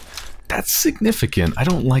time. That's significant. I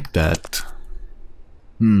don't like that.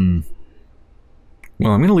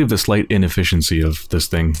 Well, I'm going to leave the slight inefficiency of this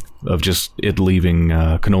thing, of just it leaving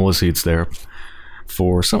canola seeds there,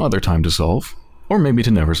 for some other time to solve. Or maybe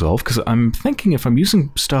to never solve, because I'm thinking if I'm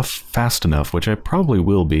using stuff fast enough, which I probably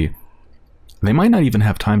will be, they might not even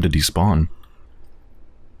have time to despawn.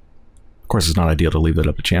 Of course, it's not ideal to leave that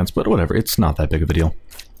up to chance, but whatever, it's not that big of a deal.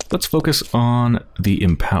 Let's focus on the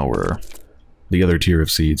Empower, the other tier of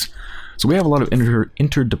seeds. So we have a lot of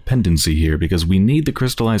interdependency here, because we need the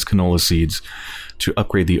crystallized canola seeds to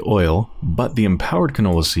upgrade the oil, but the empowered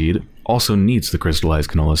canola seed also needs the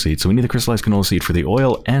crystallized canola seed. So we need the crystallized canola seed for the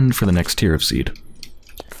oil and for the next tier of seed.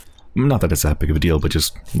 Not that it's that big of a deal, but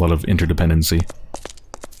just a lot of interdependency.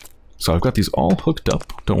 So I've got these all hooked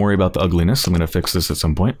up. Don't worry about the ugliness. I'm going to fix this at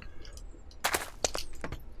some point.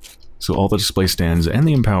 So all the display stands and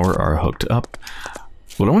the Empower are hooked up.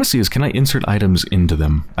 What I want to see is, can I insert items into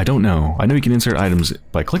them? I don't know. I know you can insert items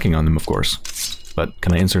by clicking on them, of course. But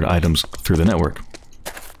can I insert items through the network?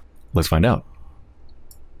 Let's find out.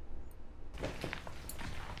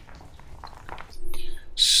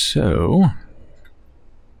 So,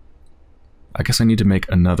 I guess I need to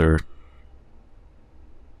make another...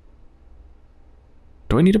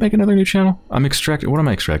 Do I need to make another new channel? I'm extracting... What am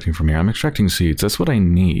I extracting from here? I'm extracting seeds. That's what I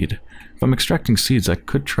need. If I'm extracting seeds, I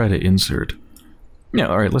could try to insert. Yeah,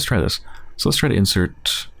 alright, let's try this. So let's try to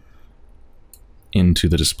insert into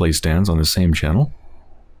the display stands on the same channel.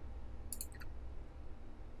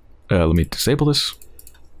 Let me disable this.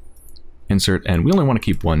 Insert, and we only want to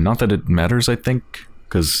keep one. Not that it matters, I think,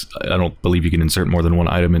 because I don't believe you can insert more than one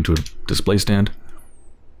item into a display stand.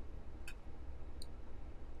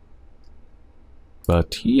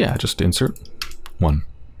 But yeah, just insert one.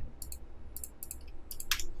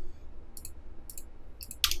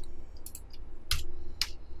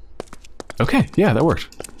 Okay, yeah, that worked.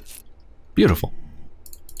 Beautiful.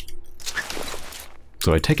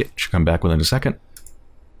 So I take it, should come back within a second.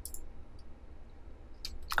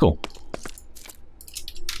 Cool.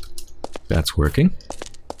 That's working.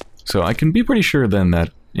 So I can be pretty sure then that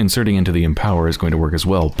inserting into the Empower is going to work as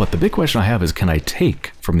well, but the big question I have is, can I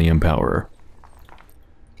take from the Empower?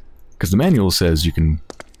 Because the manual says you can,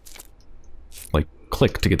 like,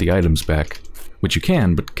 click to get the items back, which you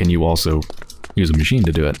can, but can you also use a machine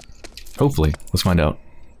to do it? Hopefully. Let's find out.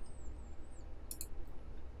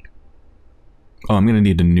 Oh, I'm going to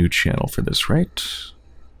need a new channel for this, right?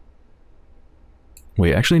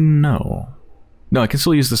 Wait, actually, no. No, I can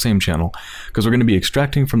still use the same channel, because we're going to be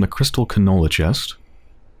extracting from the crystal canola chest.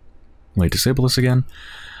 Wait, disable this again.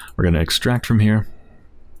 We're going to extract from here.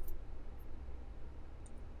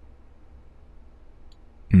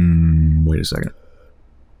 Wait a second.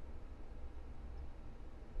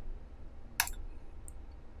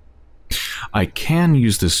 I can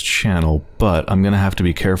use this channel, but I'm going to have to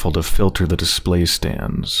be careful to filter the display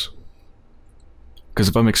stands. Because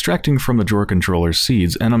if I'm extracting from the drawer controller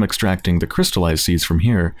seeds, and I'm extracting the crystallized seeds from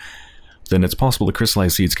here, then it's possible the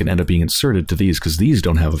crystallized seeds can end up being inserted to these, because these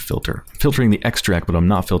don't have a filter. I'm filtering the extract, but I'm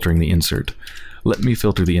not filtering the insert. Let me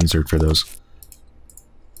filter the insert for those.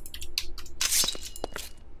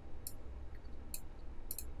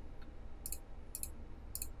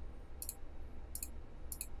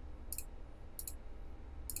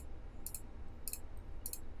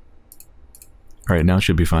 Alright, now it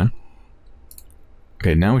should be fine.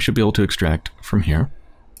 Okay, now we should be able to extract from here.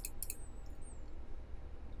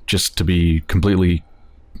 Just to be completely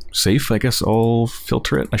safe, I guess I'll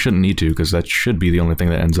filter it. I shouldn't need to, because that should be the only thing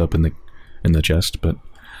that ends up in the chest, but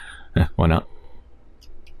why not?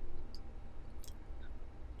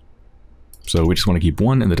 So we just want to keep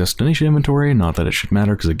one in the destination inventory, not that it should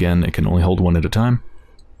matter, because again, it can only hold one at a time.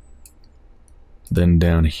 Then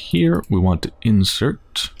down here, we want to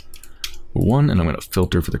insert one, and I'm going to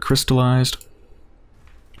filter for the crystallized.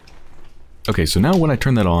 Okay, so now when I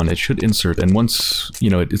turn that on, it should insert, and once, you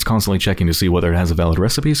know, it's constantly checking to see whether it has a valid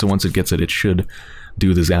recipe, so once it gets it, it should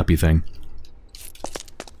do the zappy thing.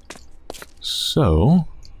 So,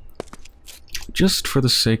 just for the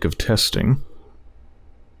sake of testing,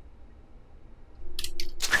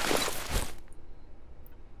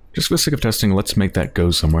 let's make that go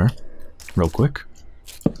somewhere, real quick.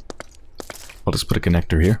 I'll just put a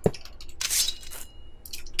connector here.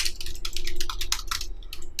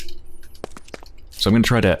 So I'm going to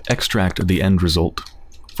try to extract the end result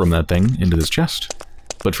from that thing into this chest.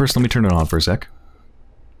 But first, let me turn it on for a sec.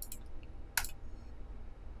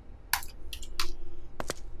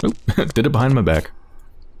 Oh, did it behind my back.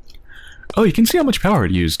 Oh, you can see how much power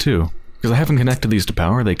it used, too. Because I haven't connected these to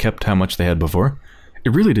power, they kept how much they had before.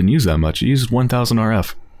 It really didn't use that much, it used 1000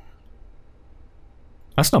 RF.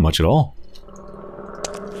 That's not much at all.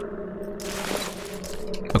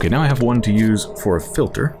 Okay, now I have one to use for a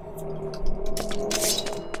filter.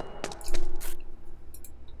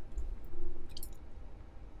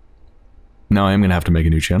 Now I am going to have to make a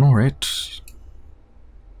new channel, right?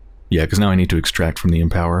 Yeah, because now I need to extract from the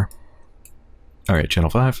Empower. Alright, channel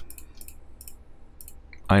 5.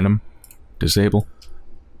 Item. Disable.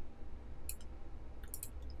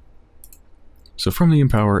 So from the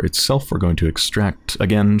Empower itself, we're going to extract.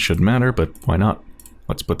 Again, shouldn't matter, but why not?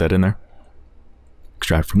 Let's put that in there.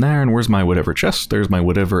 Extract from there, and where's my whatever chest? There's my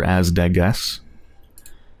whatever as gas.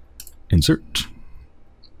 Insert.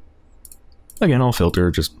 Again, I'll filter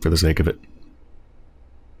just for the sake of it.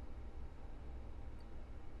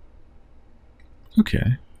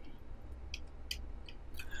 Okay.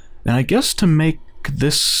 And I guess to make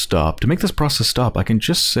this stop, to make this process stop, I can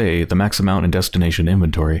just say the max amount in destination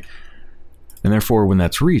inventory. And therefore, when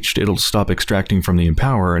that's reached, it'll stop extracting from the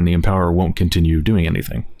Empower, and the Empower won't continue doing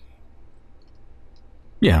anything.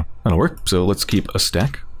 Yeah, that'll work. So let's keep a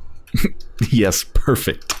stack. Yes,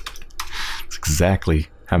 perfect. That's exactly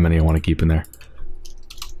how many I want to keep in there.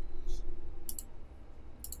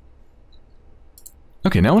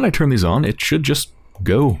 Okay, now when I turn these on, it should just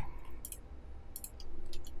go.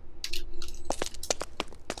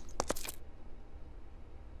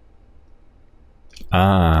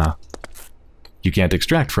 Ah. You can't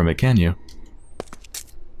extract from it, can you?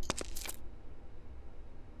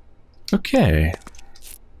 Okay.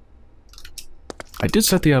 I did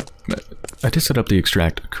set up the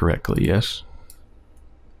extract correctly, yes?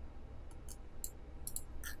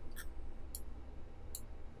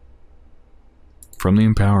 From the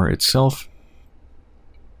Empower itself.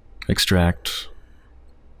 Extract.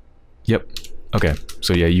 Yep. Okay.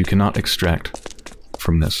 So yeah, you cannot extract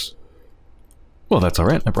from this. Well, that's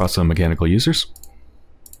alright. I brought some mechanical users.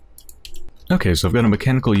 Okay, so I've got a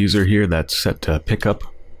mechanical user here that's set to pick up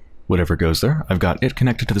whatever goes there. I've got it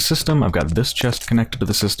connected to the system. I've got this chest connected to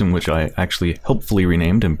the system, which I actually helpfully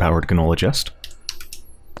renamed Empowered Canola Chest.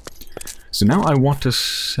 So now I want to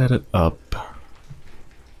set it up.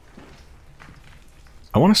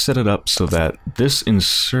 I want to set it up so that this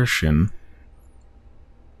insertion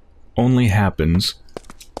only happens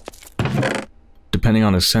depending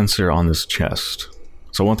on a sensor on this chest.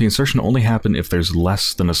 So I want the insertion to only happen if there's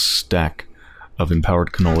less than a stack of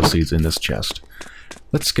empowered canola seeds in this chest.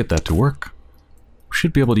 Let's get that to work. We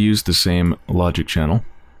should be able to use the same logic channel.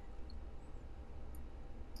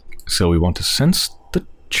 So we want to sense the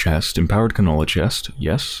chest, empowered canola chest,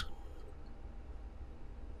 yes.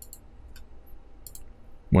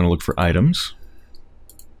 Want to look for items.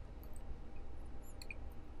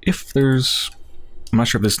 If there's... I'm not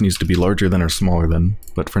sure if this needs to be larger than or smaller than,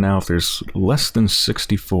 but for now, if there's less than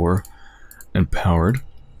 64 empowered...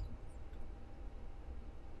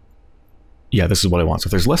 Yeah, this is what I want. So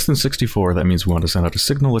if there's less than 64, that means we want to send out a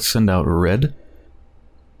signal. Let's send out red.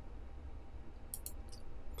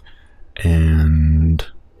 And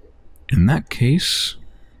in that case,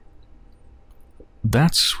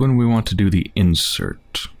 that's when we want to do the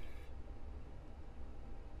insert.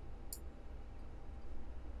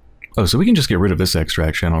 Oh, so we can just get rid of this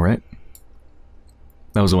extract channel, right?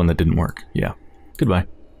 That was the one that didn't work. Yeah. Goodbye.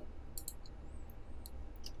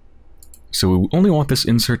 So we only want this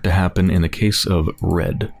insert to happen in the case of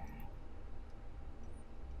red.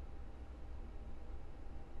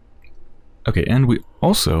 Okay, and we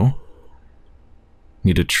also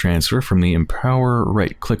need to transfer from the Empower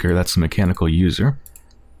right clicker, that's the mechanical user.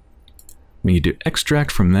 We need to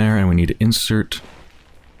extract from there, and we need to insert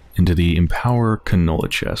into the Empower Canola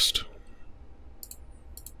chest.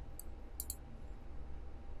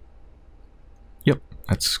 Yep,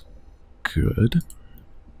 that's good.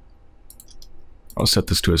 I'll set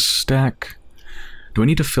this to a stack. Do I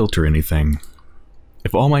need to filter anything?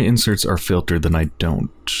 If all my inserts are filtered, then I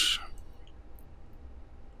don't.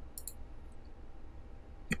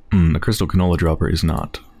 The crystal canola dropper is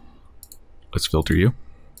not. Let's filter you.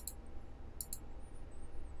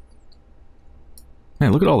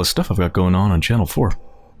 Man, look at all the stuff I've got going on channel 4.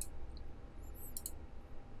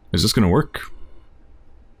 Is this gonna work?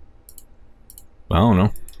 I don't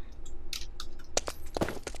know.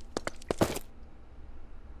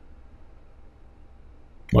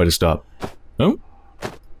 Why'd it stop? Oh?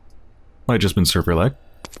 Might have just been server lag.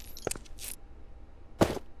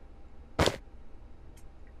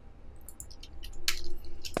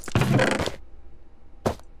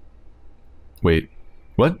 Wait,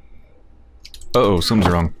 what? Uh-oh,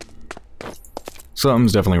 something's wrong.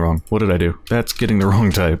 Something's definitely wrong. What did I do? That's getting the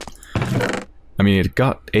wrong type. I mean, it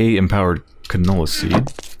got a empowered canola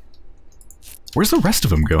seed. Where's the rest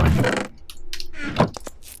of them going?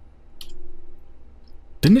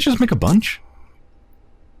 Didn't it just make a bunch?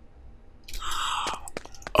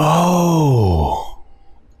 Oh!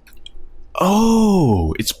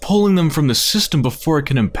 Oh! It's pulling them from the system before it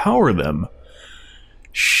can empower them.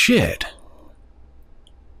 Shit.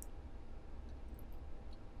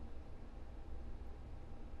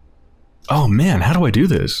 Oh man, how do I do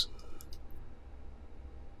this?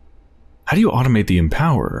 How do you automate the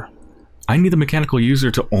empower? I need the mechanical user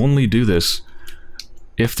to only do this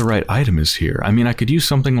if the right item is here. I mean, I could use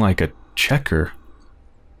something like a checker.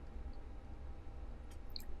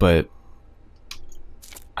 But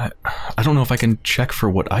I don't know if I can check for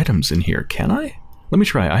what items in here. Can I? Let me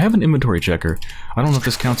try. I have an inventory checker. I don't know if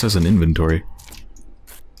this counts as an inventory.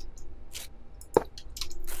 Let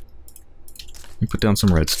me put down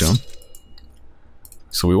some redstone.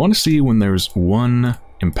 So we want to see when there's one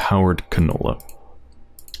empowered canola.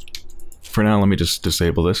 For now, let me just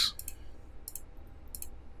disable this.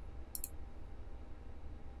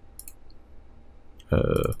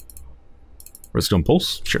 Redstone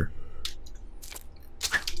pulse? Sure.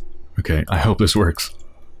 Okay, I hope this works.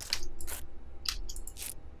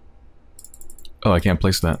 Oh, I can't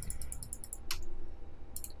place that.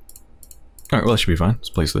 Alright, well that should be fine. Let's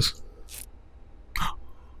place this.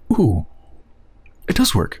 Ooh. It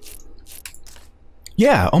does work.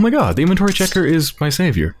 Yeah, oh my god, the inventory checker is my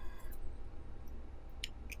savior.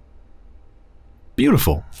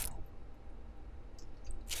 Beautiful.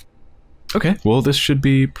 Okay, well this should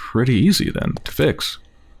be pretty easy then to fix.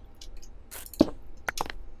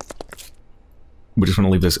 We just want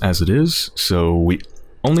to leave this as it is, so we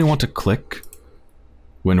only want to click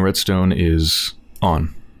when redstone is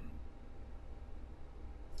on.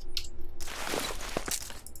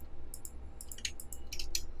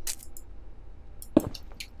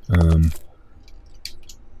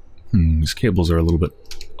 These cables are a little bit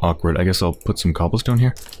awkward. I guess I'll put some cobblestone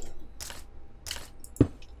here.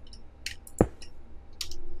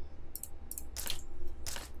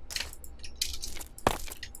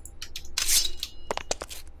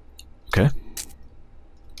 Okay.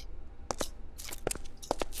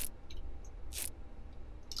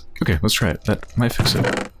 Okay, let's try it. That might fix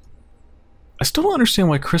it. I still don't understand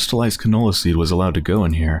why crystallized canola seed was allowed to go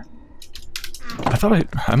in here. I thought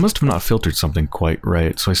I must have not filtered something quite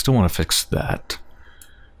right, so I still want to fix that.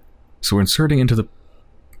 So we're inserting into the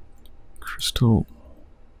crystal...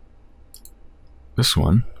 this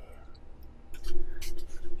one.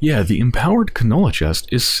 Yeah, the empowered canola chest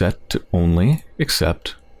is set to only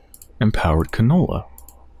accept empowered canola.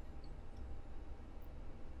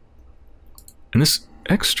 And this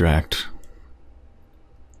extract...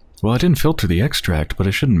 well, I didn't filter the extract, but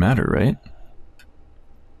it shouldn't matter, right?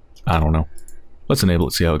 I don't know. Let's enable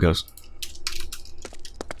it, see how it goes.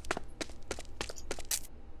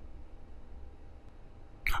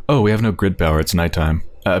 Oh, we have no grid power, it's nighttime.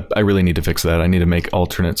 I really need to fix that. I need to make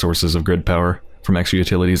alternate sources of grid power from extra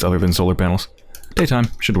utilities other than solar panels. Daytime,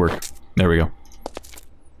 should work. There we go.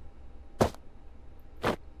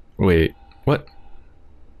 Wait, what?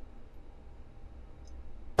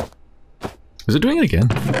 Is it doing it again?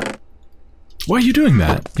 Why are you doing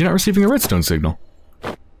that? You're not receiving a redstone signal.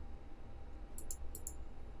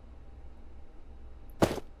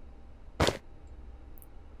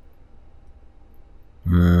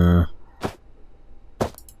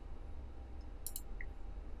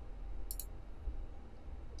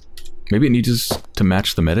 Maybe it needs to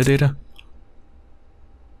match the metadata?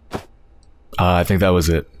 I think that was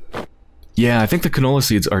it. Yeah, I think the canola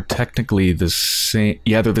seeds are technically the same.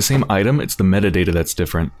 Yeah, they're the same item. It's the metadata that's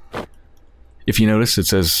different. If you notice, it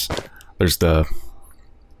says there's the,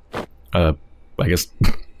 I guess,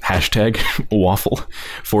 hashtag waffle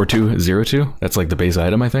 4202. That's like the base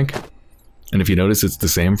item, I think. And if you notice, it's the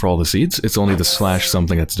same for all the seeds. It's only the slash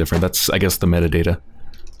something that's different. That's, I guess, the metadata.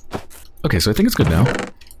 Okay, so I think it's good now.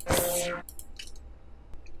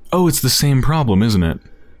 Oh, it's the same problem, isn't it?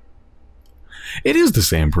 It is the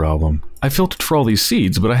same problem. I filtered for all these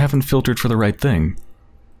seeds, but I haven't filtered for the right thing.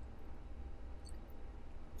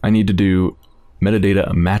 I need to do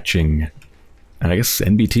metadata matching. And I guess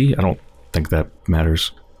NBT? I don't think that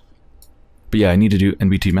matters. But yeah, I need to do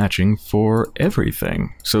NBT matching for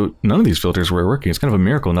everything. So none of these filters were working. It's kind of a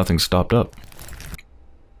miracle nothing stopped up.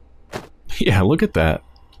 Yeah, look at that.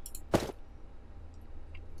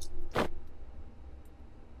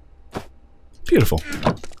 Beautiful.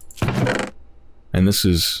 And this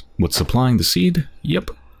is what's supplying the seed?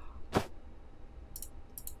 Yep.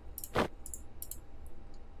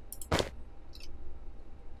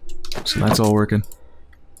 So that's all working.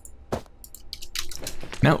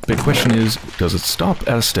 Now, big question is, does it stop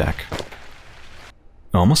at a stack?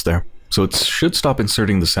 Almost there. So it should stop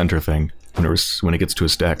inserting the center thing when it gets to a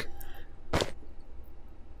stack.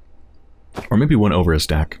 Or maybe one over a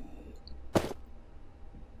stack.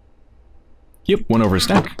 Yep, one over a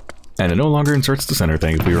stack. And it no longer inserts the center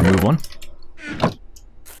thing. If we remove one,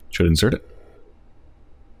 should insert it.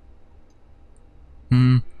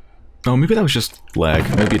 Oh, maybe that was just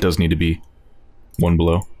lag. Maybe it does need to be one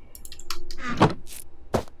below.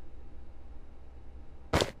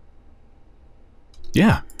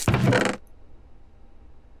 Yeah.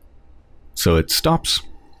 So it stops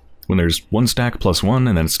when there's one stack plus one,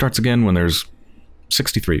 and then it starts again when there's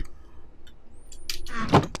 63.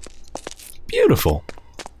 Beautiful.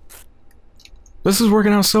 This is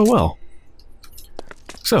working out so well.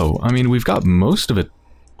 So, I mean, we've got most of it.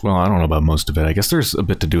 Well, I don't know about most of it. I guess there's a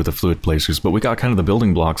bit to do with the fluid placers, but we got kind of the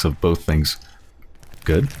building blocks of both things.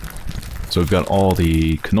 Good. So we've got all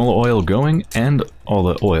the canola oil going and all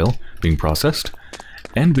the oil being processed.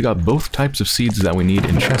 And we got both types of seeds that we need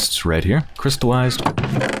in chests right here. Crystallized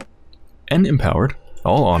and empowered.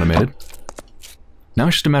 All automated. Now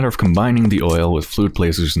it's just a matter of combining the oil with fluid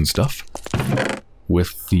placers and stuff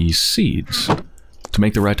with the seeds to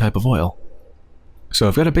make the right type of oil. So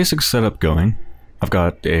I've got a basic setup going. I've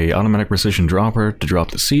got a automatic precision dropper to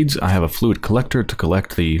drop the seeds. I have a fluid collector to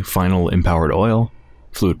collect the final empowered oil.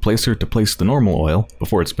 Fluid placer to place the normal oil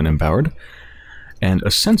before it's been empowered. And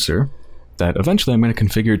a sensor that eventually I'm going to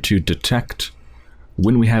configure to detect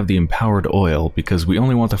when we have the empowered oil, because we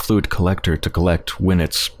only want the fluid collector to collect when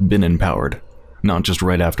it's been empowered, not just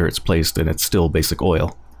right after it's placed and it's still basic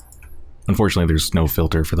oil. Unfortunately, there's no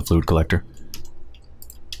filter for the fluid collector.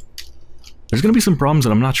 There's going to be some problems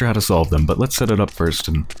and I'm not sure how to solve them, but let's set it up first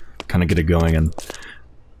and kind of get it going and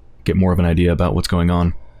get more of an idea about what's going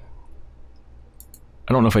on.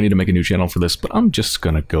 I don't know if I need to make a new channel for this, but I'm just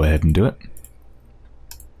going to go ahead and do it.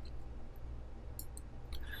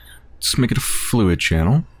 Let's make it a fluid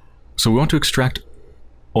channel. So we want to extract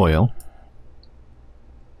oil.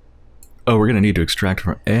 Oh, we're going to need to extract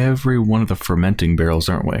from every one of the fermenting barrels,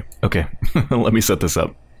 aren't we? Okay, let me set this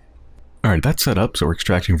up. Alright, that's set up, so we're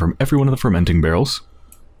extracting from every one of the fermenting barrels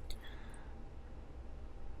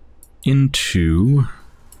into...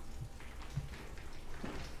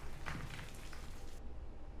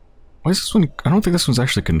 Why is this one... I don't think this one's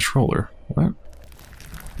actually controller. What?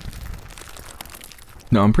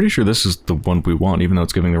 No, I'm pretty sure this is the one we want, even though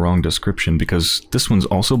it's giving the wrong description, because this one's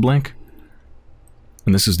also blank.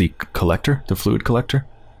 And this is the collector, the fluid collector.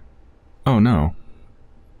 Oh no.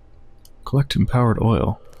 Collect empowered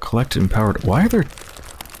oil. Collect empowered... Why are there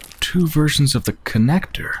two versions of the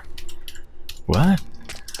connector? What?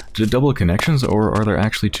 Did it double connections, or are there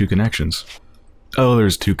actually two connections? Oh,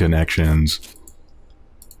 there's two connections.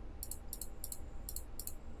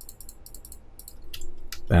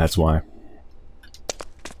 That's why.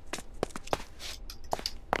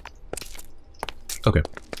 Okay.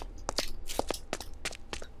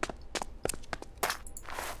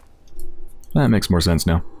 That makes more sense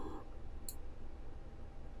now.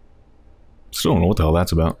 Still don't know what the hell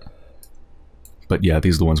that's about. But yeah,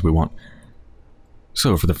 these are the ones we want.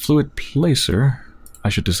 So for the fluid placer, I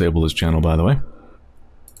should disable this channel, by the way.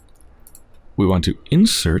 We want to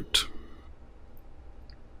insert,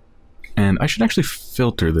 and I should actually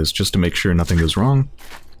filter this just to make sure nothing goes wrong.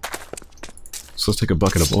 So let's take a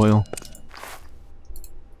bucket of oil.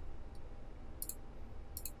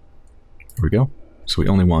 There we go. So we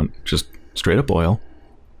only want just straight up oil.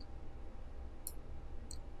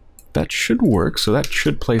 That should work, so that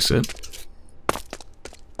should place it.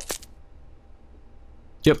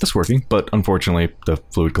 Yep, that's working, but unfortunately the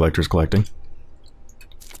fluid collector is collecting.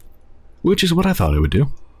 Which is what I thought it would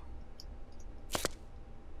do.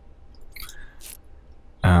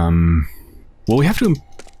 Well, I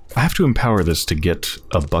have to empower this to get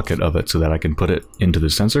a bucket of it so that I can put it into the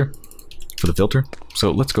sensor for the filter.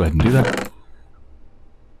 So let's go ahead and do that.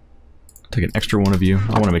 Take an extra one of you.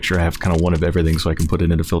 I want to make sure I have kind of one of everything so I can put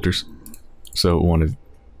it into filters. So one of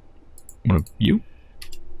you.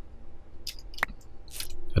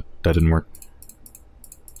 That didn't work.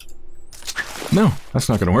 No, that's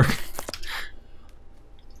not going to work.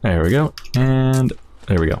 There we go, and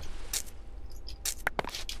there we go.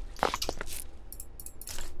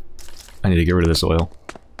 I need to get rid of this oil.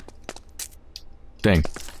 Dang.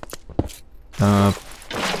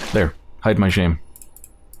 There. Hide my shame.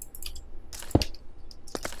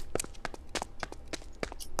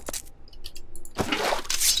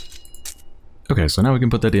 Okay, so now we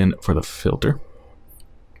can put that in for the filter.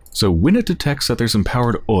 So when it detects that there's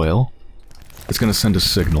empowered oil, it's going to send a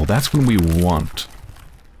signal. That's when we want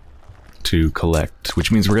to collect,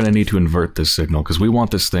 which means we're going to need to invert this signal, because we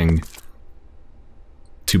want this thing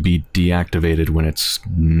to be deactivated when it's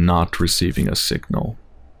not receiving a signal.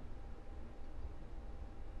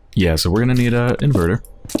 Yeah, so we're gonna need an inverter.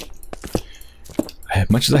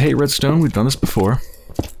 Much as I hate redstone, we've done this before.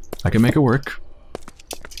 I can make it work.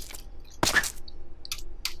 I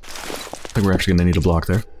think we're actually gonna need a block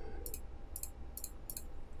there.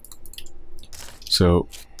 So,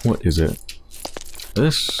 what is it?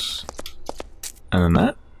 This, and then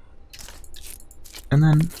that, and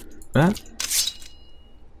then that.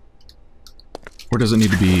 Or does it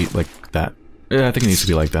need to be like that? Yeah, I think it needs to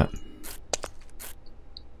be like that.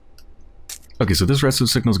 Okay, so this redstone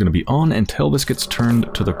signal is going to be on until this gets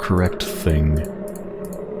turned to the correct thing.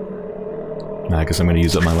 Nah, I guess I'm going to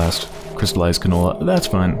use up my last crystallized canola. That's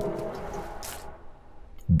fine.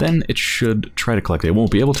 Then it should try to collect it. It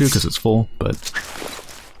won't be able to because it's full, but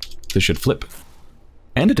this should flip.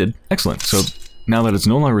 And it did. Excellent. So now that it's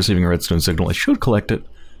no longer receiving a redstone signal, it should collect it,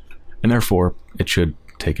 and therefore it should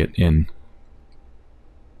take it in.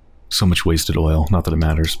 So much wasted oil. Not that it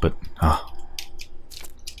matters, but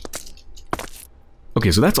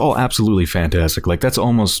Okay, so that's all absolutely fantastic. Like, that's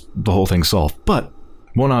almost the whole thing solved. But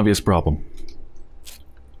one obvious problem.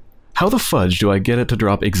 How the fudge do I get it to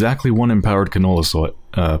drop exactly one empowered canola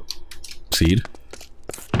seed?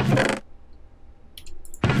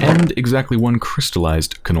 And exactly one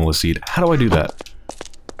crystallized canola seed. How do I do that?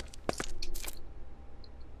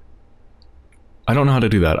 I don't know how to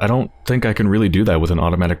do that. I don't think I can really do that with an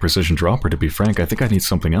automatic precision dropper, to be frank. I think I need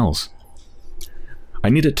something else. I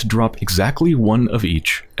need it to drop exactly one of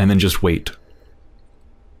each, and then just wait.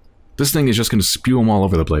 This thing is just going to spew them all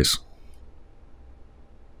over the place.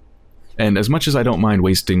 And as much as I don't mind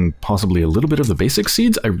wasting possibly a little bit of the basic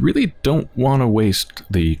seeds, I really don't want to waste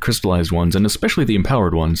the crystallized ones, and especially the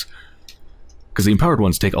empowered ones. Because the empowered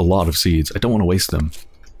ones take a lot of seeds. I don't want to waste them.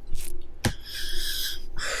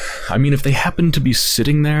 I mean, if they happen to be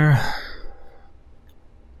sitting there,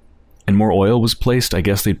 and more oil was placed, I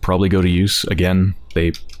guess they'd probably go to use. Again,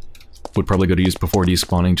 they would probably go to use before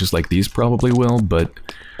despawning, just like these probably will, but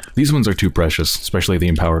these ones are too precious, especially the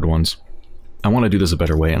empowered ones. I want to do this a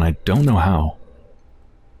better way, and I don't know how.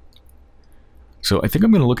 So I think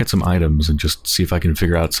I'm going to look at some items and just see if I can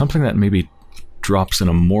figure out something that maybe drops in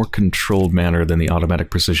a more controlled manner than the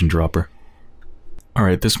automatic precision dropper.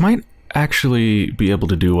 Alright, this might actually be able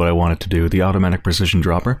to do what I want it to do, the automatic precision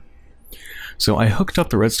dropper. So I hooked up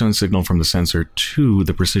the redstone signal from the sensor to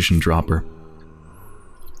the precision dropper.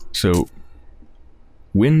 So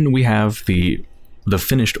when we have the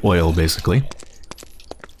finished oil, basically,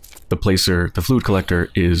 the placer, the fluid collector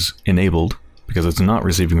is enabled because it's not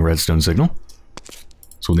receiving a redstone signal.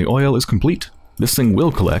 So when the oil is complete, this thing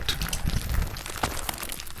will collect.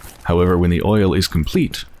 However, when the oil is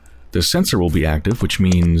complete, the sensor will be active, which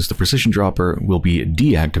means the precision dropper will be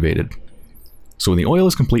deactivated. So when the oil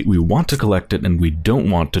is complete, we want to collect it, and we don't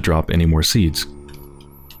want to drop any more seeds.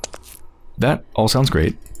 That all sounds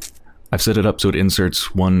great. I've set it up so it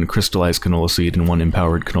inserts one crystallized canola seed and one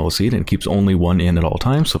empowered canola seed, and it keeps only one in at all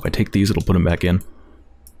times, so if I take these, it'll put them back in.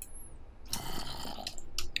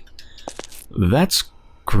 That's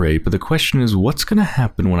great, but the question is, what's going to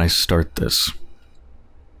happen when I start this?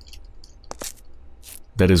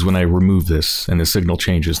 That is, when I remove this and the signal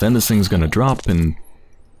changes, then this thing's going to drop and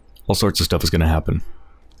all sorts of stuff is going to happen.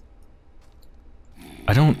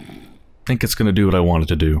 I don't think it's going to do what I want it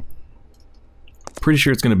to do. Pretty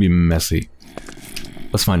sure it's going to be messy.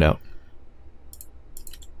 Let's find out.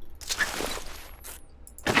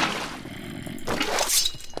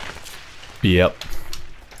 Yep.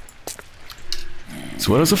 That's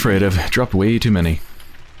what I was afraid of. Dropped way too many.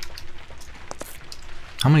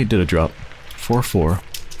 How many did it drop? 4.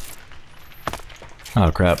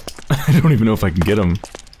 Oh crap. I don't even know if I can get them.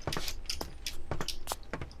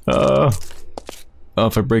 Oh,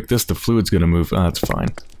 if I break this, the fluid's gonna move. Ah, that's fine.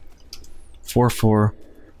 4.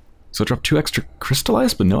 So it dropped 2 extra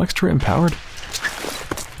crystallized, but no extra empowered?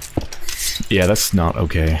 Yeah, that's not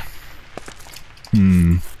okay.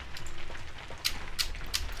 I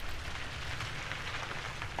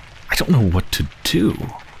don't know what to do.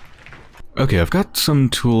 Okay, I've got some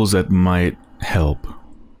tools that might help.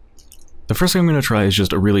 The first thing I'm going to try is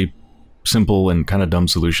just a really simple and kind of dumb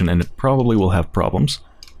solution, and it probably will have problems.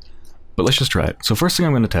 But let's just try it. So first thing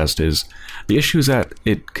I'm going to test is, the issue is that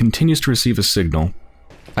it continues to receive a signal.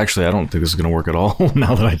 Actually, I don't think this is going to work at all,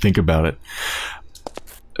 now that I think about it.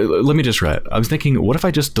 Let me just try it. I was thinking, what if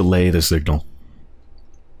I just delay the signal?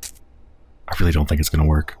 I really don't think it's going to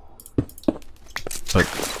work.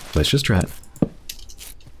 But let's just try it.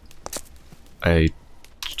 I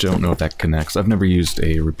don't know if that connects. I've never used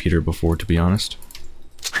a repeater before, to be honest.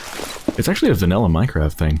 It's actually a vanilla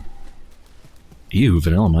Minecraft thing. Ew,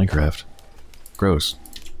 vanilla Minecraft. Gross.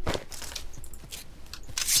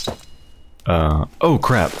 Oh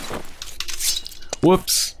crap.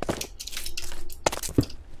 Whoops.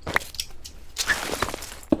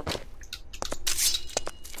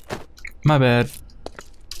 My bad.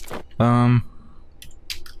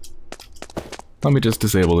 Let me just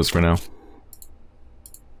disable this for now.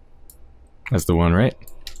 That's the one, right?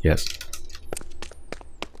 Yes.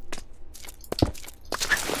 So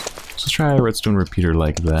let's try a redstone repeater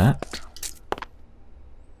like that.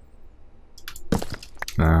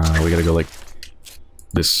 We gotta go like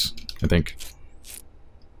this, I think.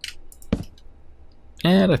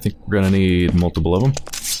 And I think we're gonna need multiple of them.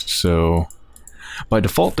 So by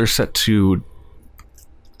default, they're set to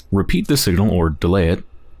repeat the signal or delay it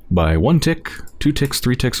by 1 tick, 2 ticks,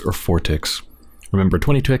 3 ticks, or 4 ticks. Remember,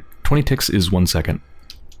 20 ticks is 1 second.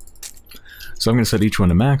 So I'm going to set each one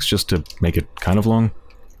to max just to make it kind of long.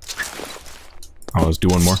 Oh, let's do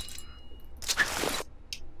one more.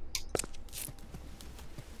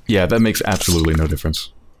 Yeah, that makes absolutely no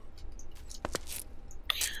difference.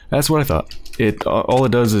 That's what I thought. All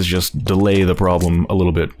it does is just delay the problem a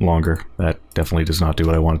little bit longer. That definitely does not do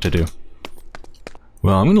what I want it to do.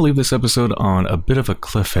 Well, I'm going to leave this episode on a bit of a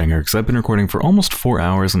cliffhanger because I've been recording for almost 4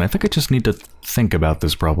 hours and I think I just need to think about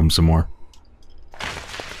this problem some more.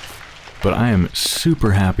 But I am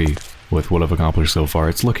super happy with what I've accomplished so far.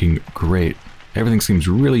 It's looking great. Everything seems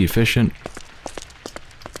really efficient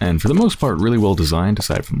and for the most part really well designed,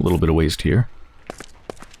 aside from a little bit of waste here.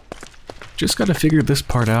 Just gotta figure this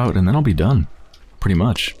part out and then I'll be done. Pretty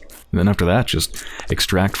much. And then after that, just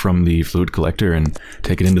extract from the fluid collector and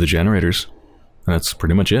take it into the generators. And that's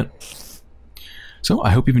pretty much it. So I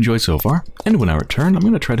hope you've enjoyed so far, and when I return, I'm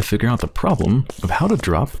going to try to figure out the problem of how to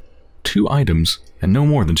drop 2 items, and no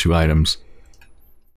more than 2 items,